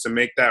connections, to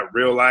make that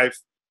real life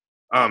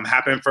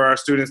happen for our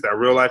students, that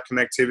real life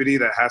connectivity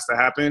that has to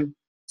happen.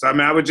 So,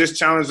 I would just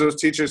challenge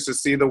those teachers to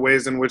see the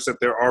ways in which that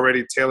they're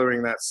already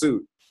tailoring that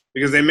suit,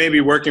 because they may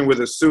be working with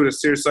a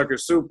seersucker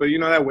suit, but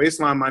that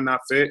waistline might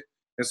not fit.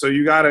 And so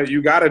you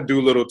gotta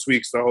do little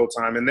tweaks the whole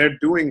time. And they're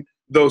doing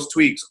those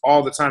tweaks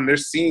all the time. They're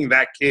seeing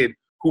that kid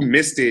who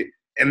missed it,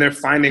 and they're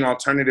finding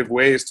alternative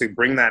ways to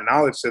bring that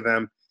knowledge to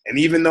them. And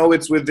even though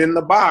it's within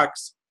the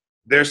box,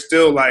 they're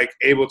still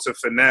able to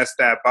finesse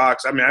that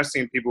box. I've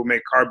seen people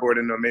make cardboard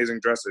into amazing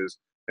dresses.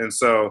 And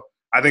so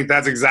I think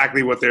that's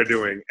exactly what they're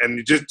doing.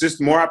 And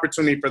just more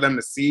opportunity for them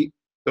to see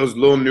those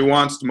little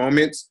nuanced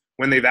moments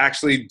when they've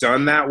actually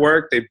done that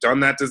work, they've done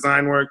that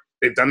design work,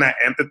 they've done that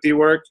empathy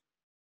work.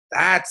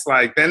 That's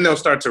then they'll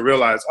start to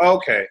realize,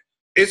 okay,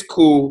 it's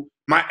cool.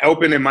 My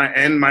open and my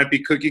end might be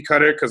cookie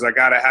cutter because I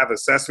got to have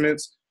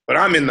assessments, but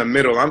I'm in the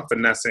middle. I'm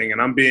finessing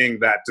and I'm being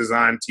that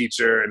design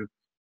teacher. And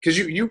because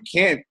you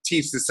can't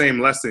teach the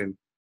same lesson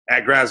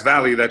at Grass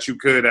Valley that you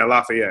could at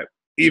Lafayette.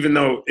 Even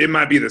though it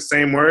might be the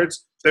same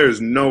words, there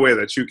is no way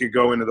that you could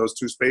go into those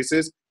two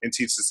spaces and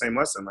teach the same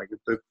lesson.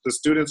 The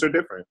students are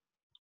different.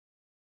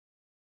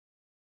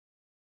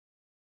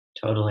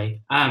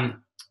 Totally.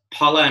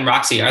 Paula and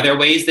Roxy, are there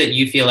ways that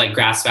you feel like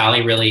Grass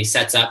Valley really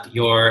sets up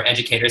your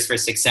educators for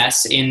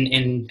success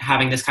in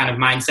having this kind of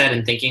mindset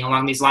and thinking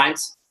along these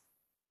lines?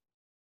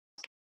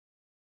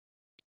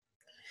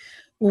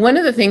 One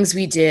of the things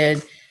we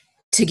did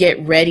to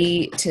get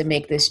ready to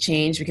make this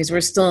change, because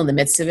we're still in the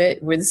midst of it,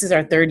 this is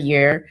our third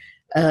year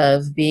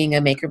of being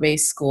a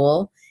maker-based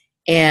school.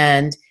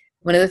 And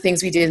one of the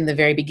things we did in the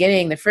very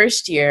beginning, the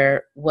first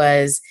year,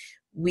 was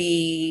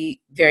we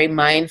very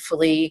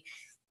mindfully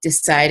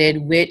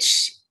decided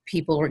which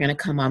people were going to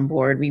come on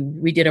board.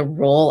 We did a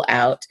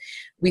rollout.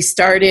 We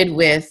started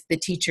with the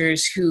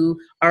teachers who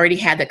already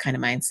had that kind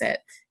of mindset,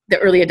 the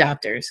early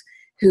adopters,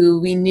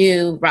 who we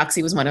knew,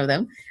 Roxy was one of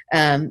them,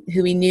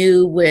 who we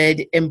knew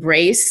would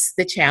embrace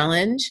the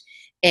challenge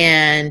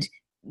and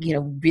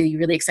be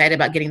really excited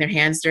about getting their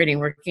hands dirty and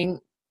working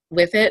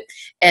with it.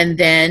 And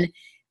then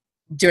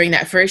during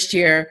that first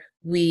year,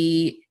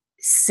 we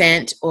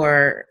sent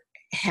or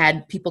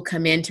had people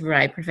come in to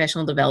provide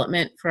professional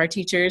development for our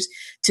teachers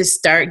to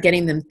start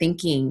getting them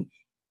thinking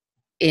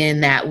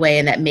in that way,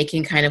 in that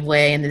making kind of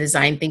way, in the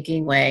design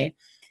thinking way,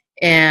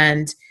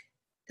 and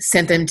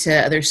sent them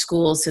to other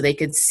schools so they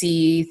could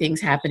see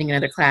things happening in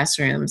other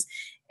classrooms.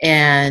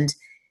 And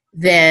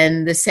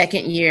then the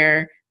second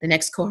year, the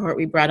next cohort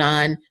we brought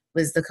on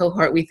was the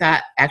cohort we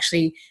thought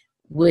actually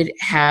would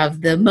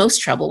have the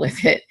most trouble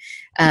with it,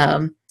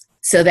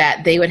 so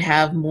that they would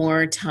have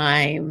more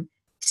time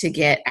to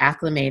get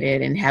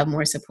acclimated and have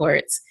more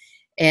supports.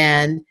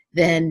 And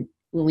then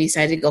when we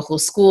decided to go whole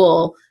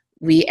school,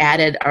 we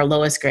added our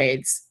lowest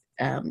grades.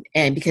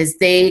 And because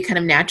they kind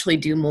of naturally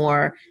do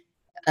more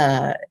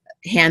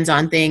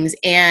hands-on things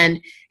and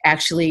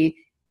actually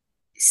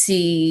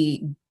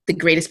see the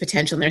greatest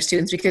potential in their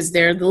students, because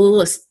they're the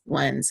littlest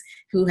ones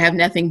who have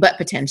nothing but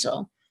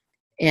potential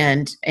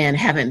and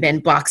haven't been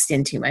boxed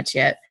in too much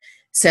yet.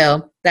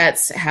 So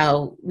that's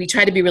how we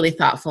try to be really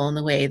thoughtful in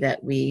the way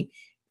that we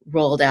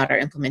rolled out our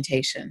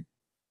implementation.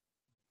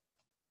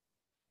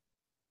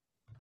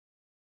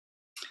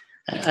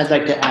 I'd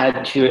like to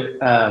add to it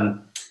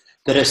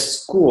that a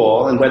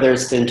school, and whether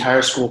it's the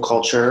entire school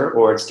culture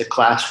or it's the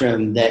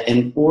classroom, that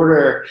in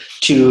order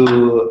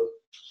to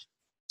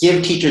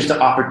give teachers the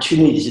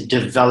opportunity to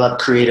develop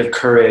creative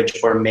courage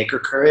or maker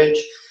courage,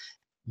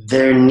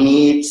 there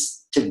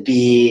needs to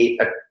be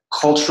a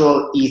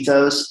cultural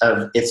ethos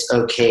of it's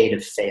okay to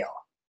fail.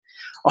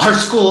 Our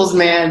schools,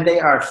 man, they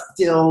are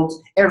filled.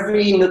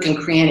 Every nook and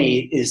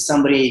cranny is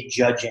somebody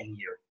judging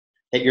you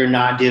that you're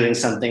not doing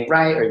something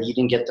right or you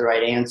didn't get the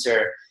right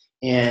answer.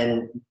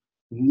 And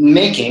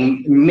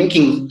making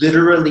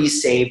literally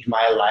saved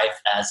my life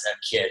as a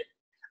kid.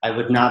 I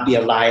would not be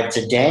alive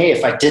today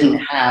if I didn't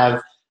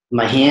have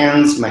my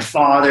hands, my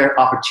father,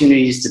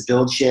 opportunities to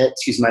build shit,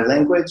 excuse my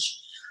language.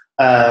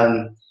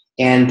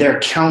 And there are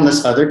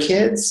countless other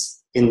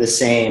kids in the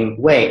same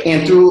way.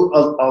 And through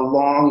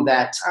along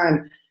that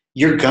time,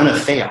 you're gonna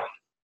fail.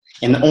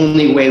 And the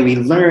only way we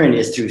learn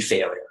is through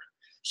failure.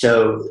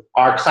 So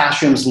our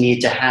classrooms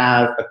need to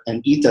have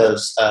an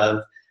ethos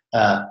of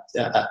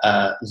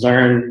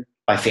learn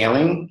by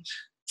failing,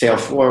 fail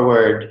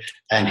forward,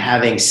 and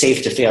having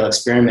safe to fail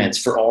experiments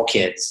for all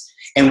kids.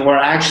 And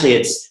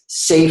it's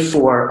safe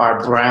for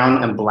our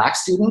brown and black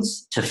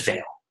students to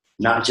fail,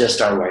 not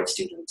just our white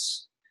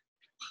students.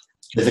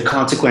 But the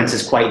consequence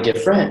is quite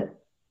different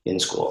in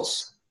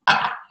schools.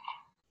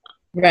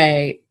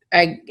 Right.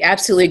 I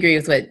absolutely agree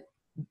with what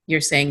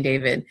you're saying,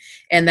 David.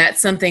 And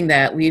that's something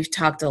that we've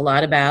talked a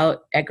lot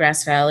about at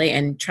Grass Valley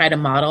and try to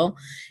model.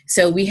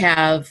 So we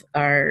have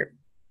our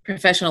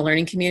professional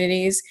learning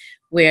communities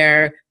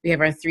where we have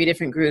our 3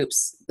 different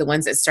groups, the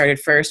ones that started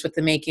first with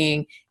the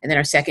making, and then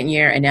our second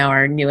year, and now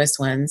our newest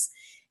ones.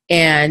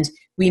 And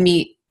we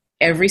meet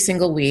every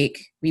single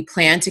week. We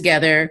plan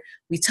together.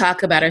 We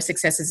talk about our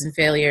successes and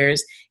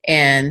failures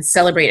and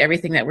celebrate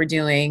everything that we're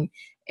doing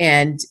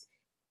and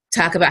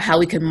talk about how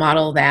we can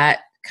model that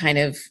kind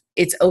of,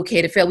 it's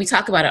okay to fail. We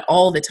talk about it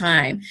all the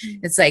time.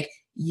 Mm-hmm. It's like,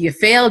 you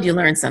failed, you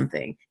learned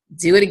something.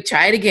 Do it,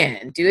 try it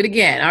again, do it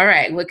again. All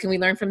right, what can we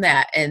learn from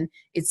that? And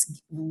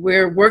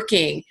we're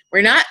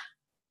not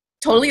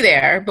totally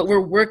there, but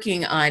we're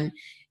working on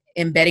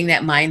embedding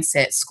that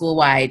mindset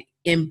school-wide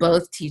in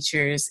both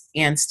teachers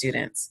and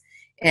students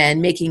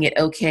and making it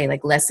okay,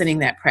 like lessening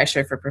that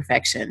pressure for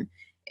perfection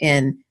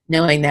and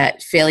knowing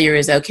that failure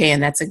is okay,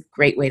 and that's a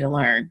great way to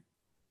learn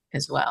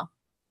as well.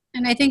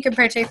 And I think in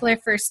particular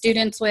for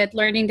students with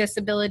learning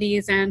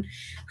disabilities and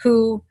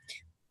who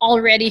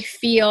already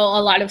feel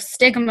a lot of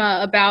stigma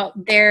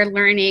about their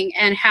learning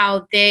and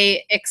how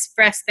they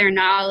express their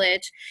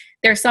knowledge,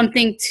 there's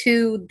something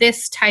to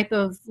this type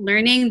of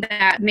learning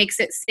that makes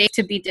it safe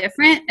to be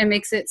different and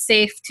makes it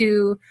safe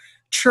to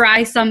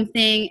try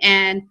something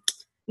and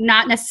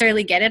not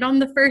necessarily get it on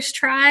the first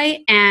try.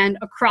 And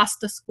across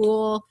the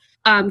school,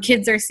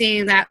 kids are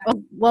seeing that,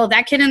 oh, well,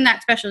 that kid in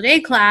that special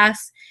day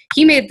class,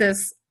 he made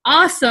this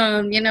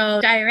awesome,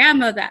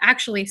 diorama that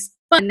actually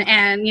spun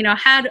and,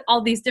 had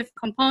all these different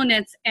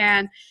components.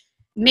 And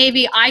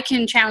maybe I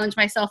can challenge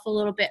myself a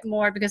little bit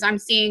more because I'm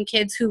seeing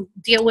kids who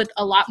deal with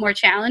a lot more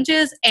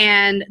challenges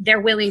and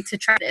they're willing to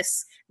try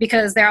this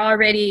because they're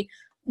already,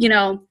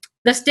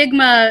 the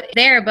stigma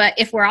there. But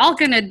if we're all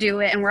going to do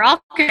it and we're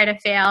all going to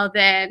fail,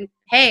 then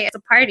hey, it's a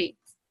party.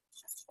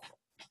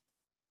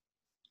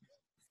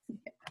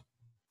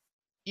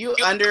 You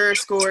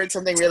underscored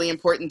something really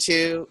important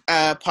too,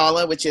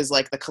 Paula, which is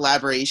like the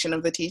collaboration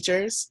of the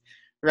teachers,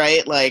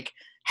 right? Like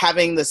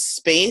having the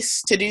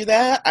space to do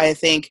that, I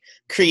think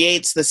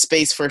creates the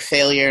space for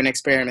failure and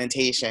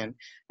experimentation,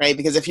 right?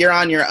 Because if you're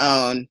on your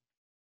own,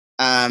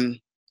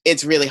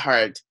 it's really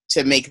hard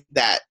to make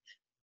that,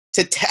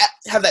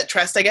 have that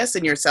trust, I guess,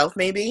 in yourself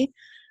maybe,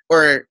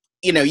 or,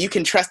 you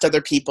can trust other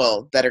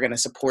people that are going to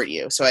support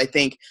you. So I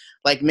think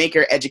like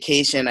Maker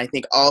Education, I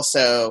think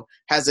also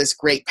has this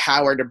great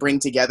power to bring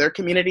together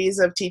communities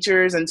of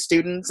teachers and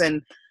students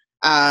and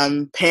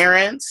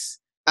parents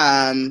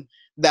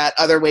that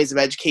other ways of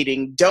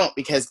educating don't,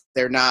 because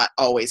they're not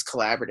always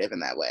collaborative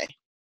in that way.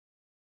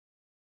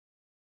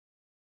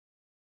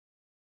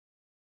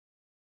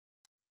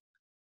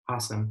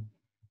 Awesome.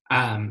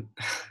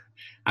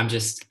 I'm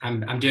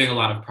doing a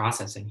lot of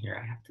processing here.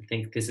 I have to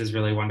think this is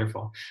really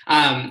wonderful.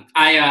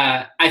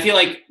 I feel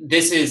like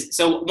this is,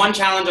 so one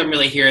challenge I'm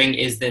really hearing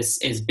is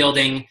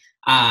building,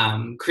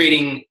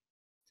 creating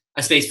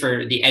a space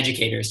for the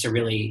educators to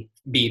really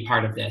be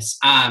part of this.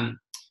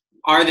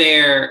 Are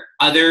there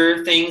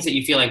other things that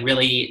you feel like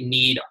really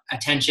need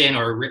attention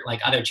or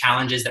like other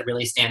challenges that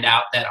really stand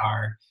out that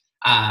are,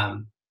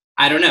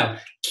 I don't know,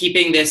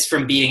 keeping this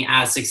from being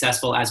as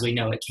successful as we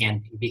know it can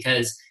be?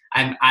 Because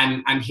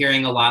I'm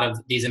hearing a lot of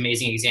these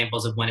amazing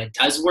examples of when it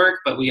does work,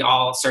 but we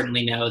all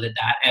certainly know that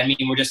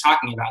we're just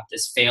talking about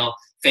this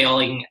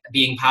failing,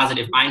 being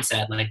positive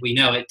mindset. Like we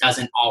know it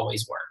doesn't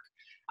always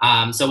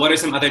work. So what are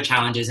some other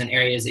challenges and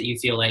areas that you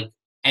feel like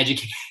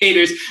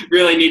educators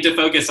really need to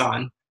focus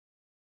on?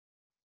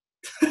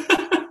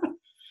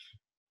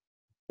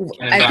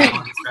 I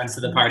think friends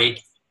to the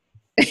party.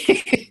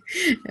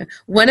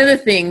 One of the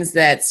things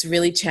that's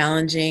really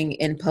challenging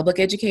in public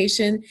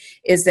education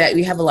is that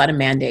we have a lot of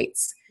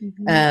mandates.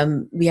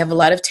 Mm-hmm. We have a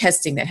lot of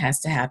testing that has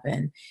to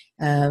happen.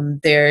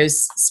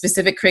 There's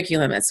specific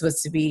curriculum that's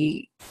supposed to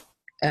be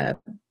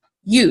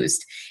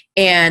used.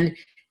 And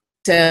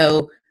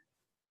so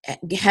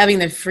having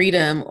the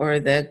freedom or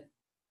the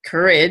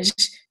courage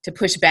to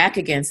push back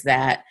against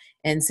that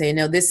and say,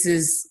 no, this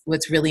is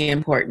what's really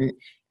important,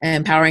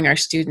 empowering our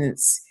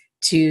students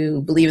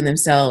to believe in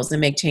themselves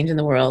and make change in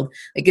the world.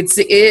 Like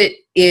it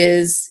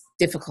is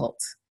difficult.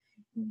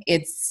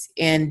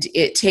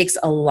 It takes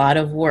a lot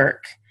of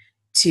work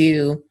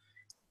to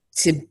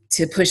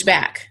to push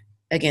back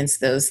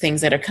against those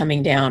things that are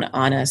coming down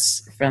on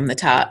us from the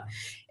top,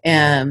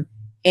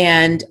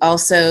 and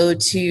also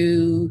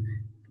to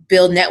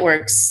build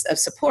networks of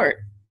support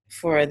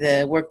for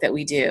the work that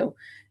we do.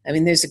 I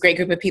mean, there's a great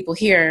group of people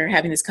here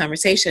having this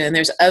conversation, and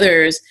there's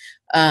others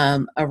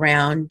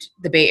around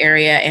the Bay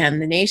Area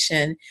and the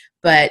nation,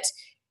 but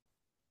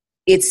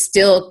it's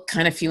still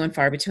kind of few and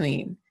far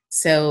between.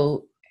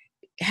 So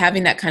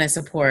having that kind of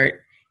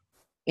support,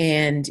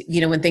 and,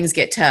 you know, when things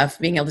get tough,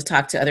 being able to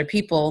talk to other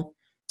people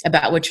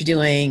about what you're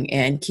doing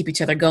and keep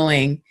each other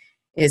going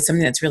is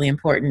something that's really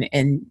important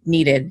and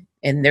needed,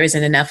 and there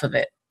isn't enough of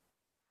it.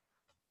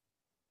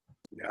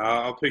 Yeah,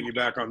 I'll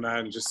piggyback on that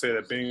and just say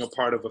that being a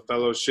part of a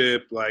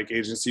fellowship like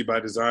Agency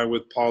by Design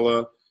with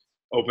Paula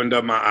opened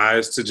up my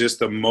eyes to just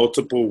the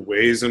multiple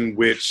ways in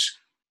which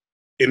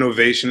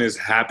innovation is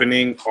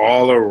happening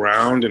all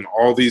around in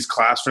all these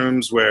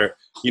classrooms where,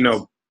 you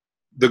know,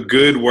 the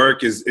good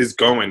work is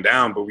going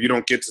down, but you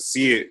don't get to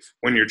see it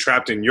when you're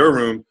trapped in your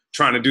room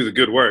trying to do the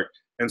good work.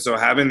 And so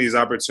having these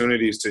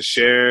opportunities to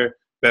share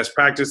best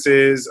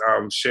practices,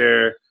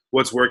 share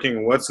what's working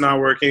and what's not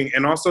working,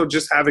 and also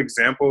just have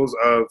examples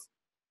of,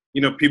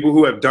 you know, people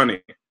who have done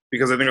it.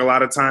 Because I think a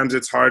lot of times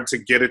it's hard to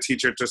get a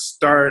teacher to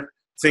start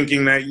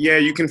thinking that, yeah,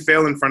 you can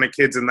fail in front of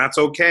kids and that's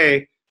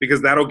okay,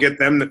 because that'll get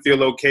them to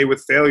feel okay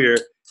with failure,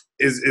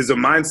 is a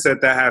mindset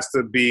that has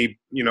to be,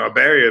 you know, a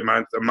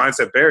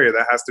mindset barrier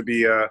that has to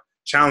be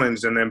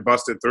challenged and then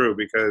busted through,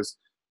 because,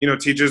 you know,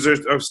 teachers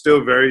are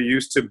still very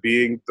used to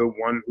being the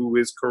one who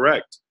is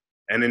correct.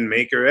 And in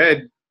Maker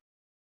Ed,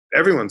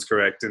 everyone's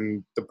correct.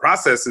 And the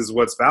process is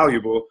what's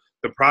valuable.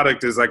 The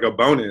product is like a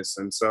bonus.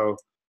 And so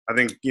I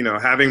think, you know,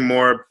 having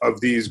more of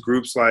these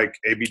groups like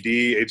ABD,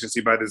 Agency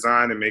by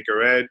Design, and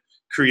Maker Ed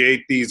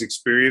create these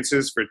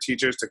experiences for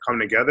teachers to come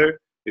together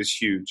is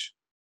huge.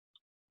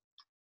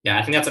 Yeah,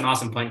 I think that's an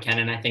awesome point, Ken.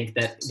 And I think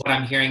that what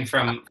I'm hearing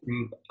from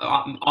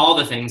all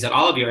the things that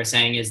all of you are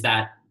saying is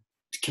that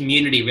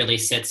community really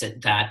sits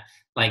at that,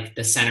 like,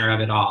 the center of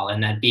it all,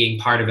 and that being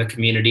part of a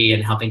community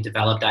and helping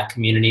develop that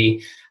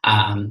community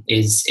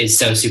is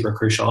so super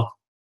crucial.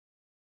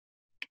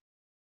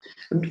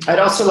 I'd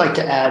also like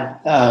to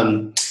add,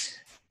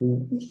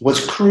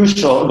 what's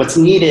crucial, what's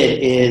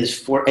needed is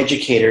for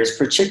educators,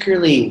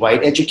 particularly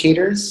white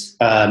educators,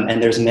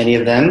 and there's many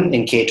of them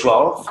in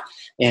K-12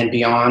 and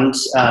beyond,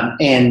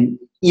 and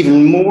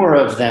even more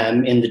of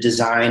them in the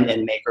design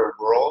and maker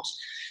world,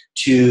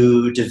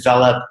 to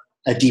develop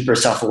a deeper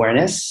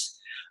self-awareness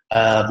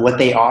of what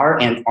they are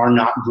and are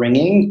not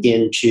bringing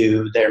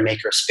into their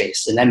maker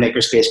space. And that maker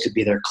space could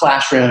be their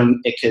classroom,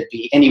 it could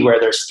be anywhere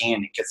they're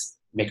standing, because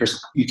makers,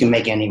 you can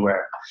make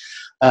anywhere.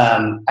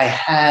 I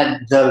had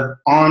the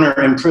honor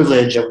and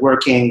privilege of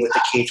working with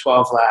the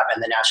K-12 Lab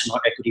and the National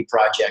Equity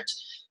Project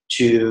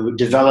to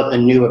develop a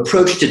new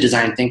approach to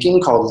design thinking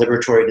called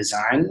Liberatory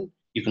Design.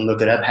 You can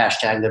look it up,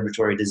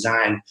 #Liberatory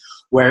Design,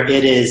 where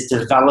it is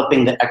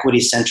developing the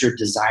equity-centered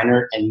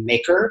designer and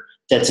maker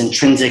that's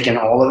intrinsic in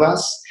all of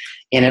us.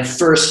 And it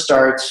first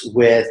starts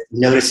with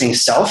noticing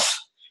self,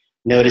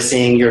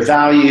 noticing your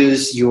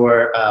values,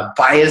 your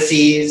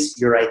biases,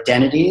 your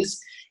identities,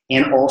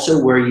 and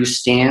also where you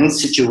stand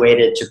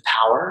situated to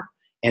power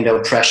and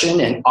oppression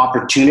and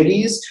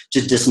opportunities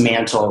to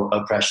dismantle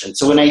oppression.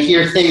 So when I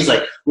hear things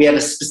like we have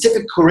a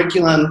specific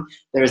curriculum,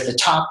 there's the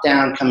top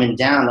down coming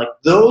down, like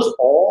those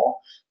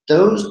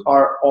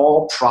are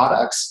all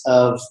products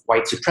of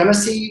white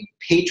supremacy,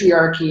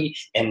 patriarchy,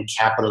 and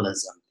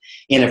capitalism.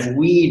 And if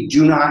we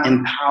do not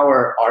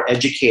empower our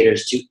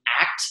educators to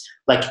act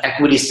like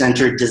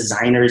equity-centered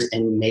designers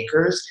and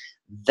makers,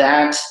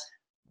 that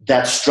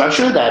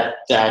structure,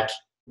 that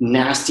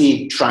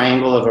nasty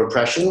triangle of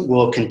oppression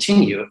will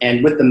continue.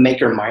 And with the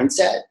maker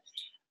mindset,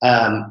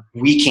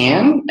 we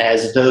can,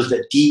 as those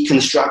that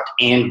deconstruct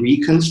and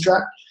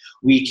reconstruct,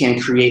 we can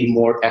create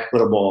more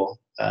equitable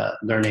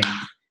learning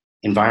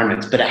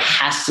environments. But it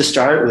has to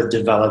start with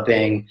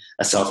developing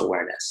a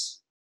self-awareness.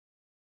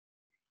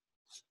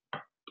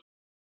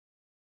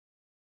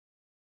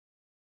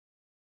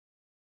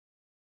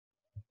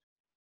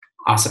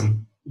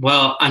 Awesome.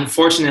 Well,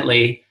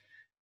 unfortunately,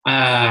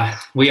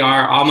 we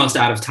are almost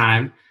out of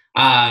time.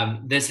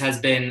 This has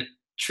been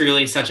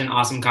truly such an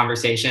awesome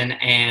conversation,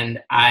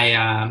 and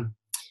I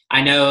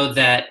know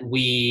that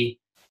we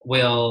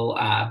will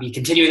be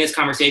continuing this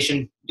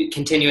conversation,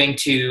 continuing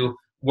to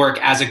work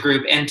as a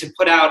group, and to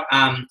put out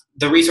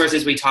the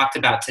resources we talked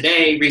about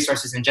today,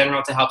 resources in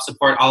general, to help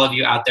support all of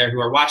you out there who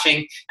are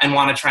watching and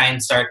want to try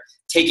and start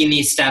taking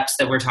these steps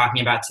that we're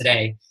talking about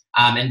today,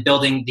 and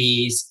building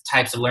these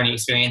types of learning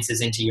experiences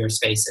into your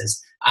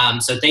spaces.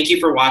 So thank you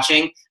for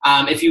watching.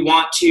 If you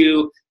want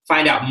to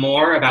find out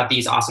more about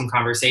these awesome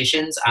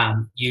conversations,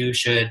 you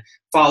should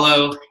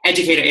follow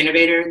Educator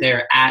Innovator.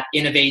 They're at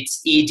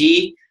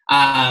InnovatesED.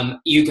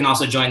 You can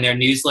also join their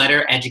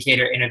newsletter,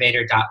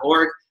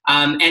 educatorinnovator.org.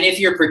 And if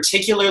you're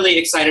particularly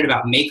excited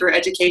about maker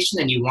education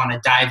and you want to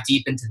dive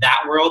deep into that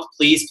world,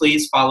 please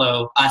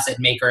follow us at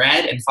Maker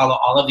Ed and follow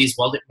all of these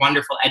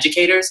wonderful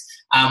educators.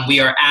 We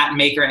are at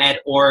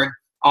makered.org.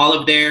 All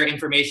of their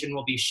information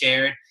will be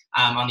shared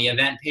on the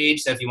event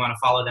page. So if you want to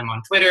follow them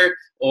on Twitter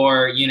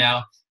or,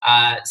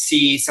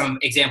 see some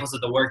examples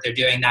of the work they're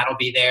doing, that'll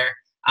be there.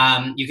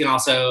 You can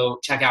also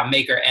check out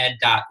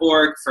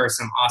makered.org for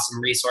some awesome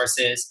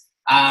resources.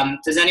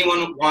 Does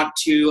anyone want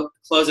to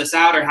close us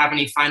out or have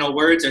any final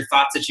words or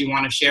thoughts that you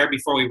want to share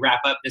before we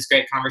wrap up this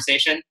great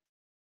conversation?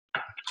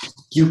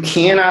 You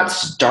cannot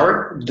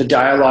start the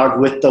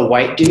dialogue with the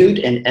white dude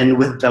and end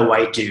with the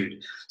white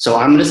dude. So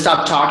I'm going to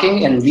stop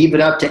talking and leave it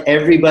up to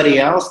everybody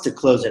else to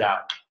close it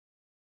out.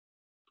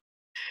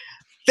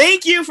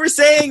 Thank you for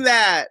saying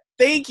that.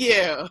 Thank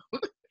you.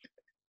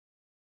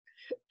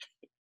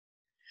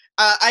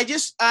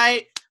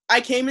 I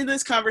came into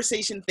this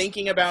conversation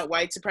thinking about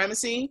white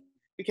supremacy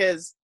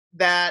because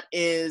that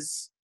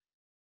is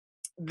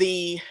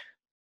the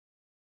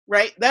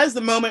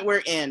moment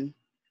we're in.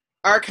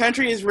 Our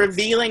country is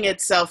revealing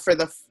itself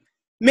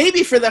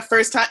maybe for the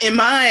first time in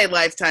my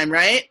lifetime,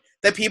 right?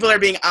 That people are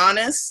being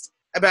honest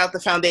about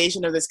the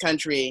foundation of this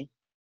country.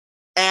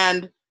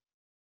 And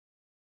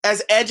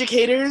as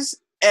educators,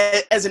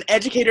 as an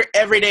educator,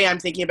 every day I'm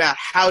thinking about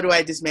how do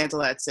I dismantle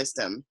that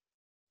system?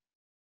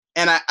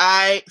 And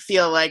I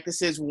feel like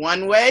this is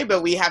one way,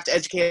 but we have to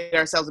educate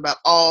ourselves about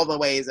all the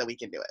ways that we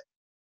can do it.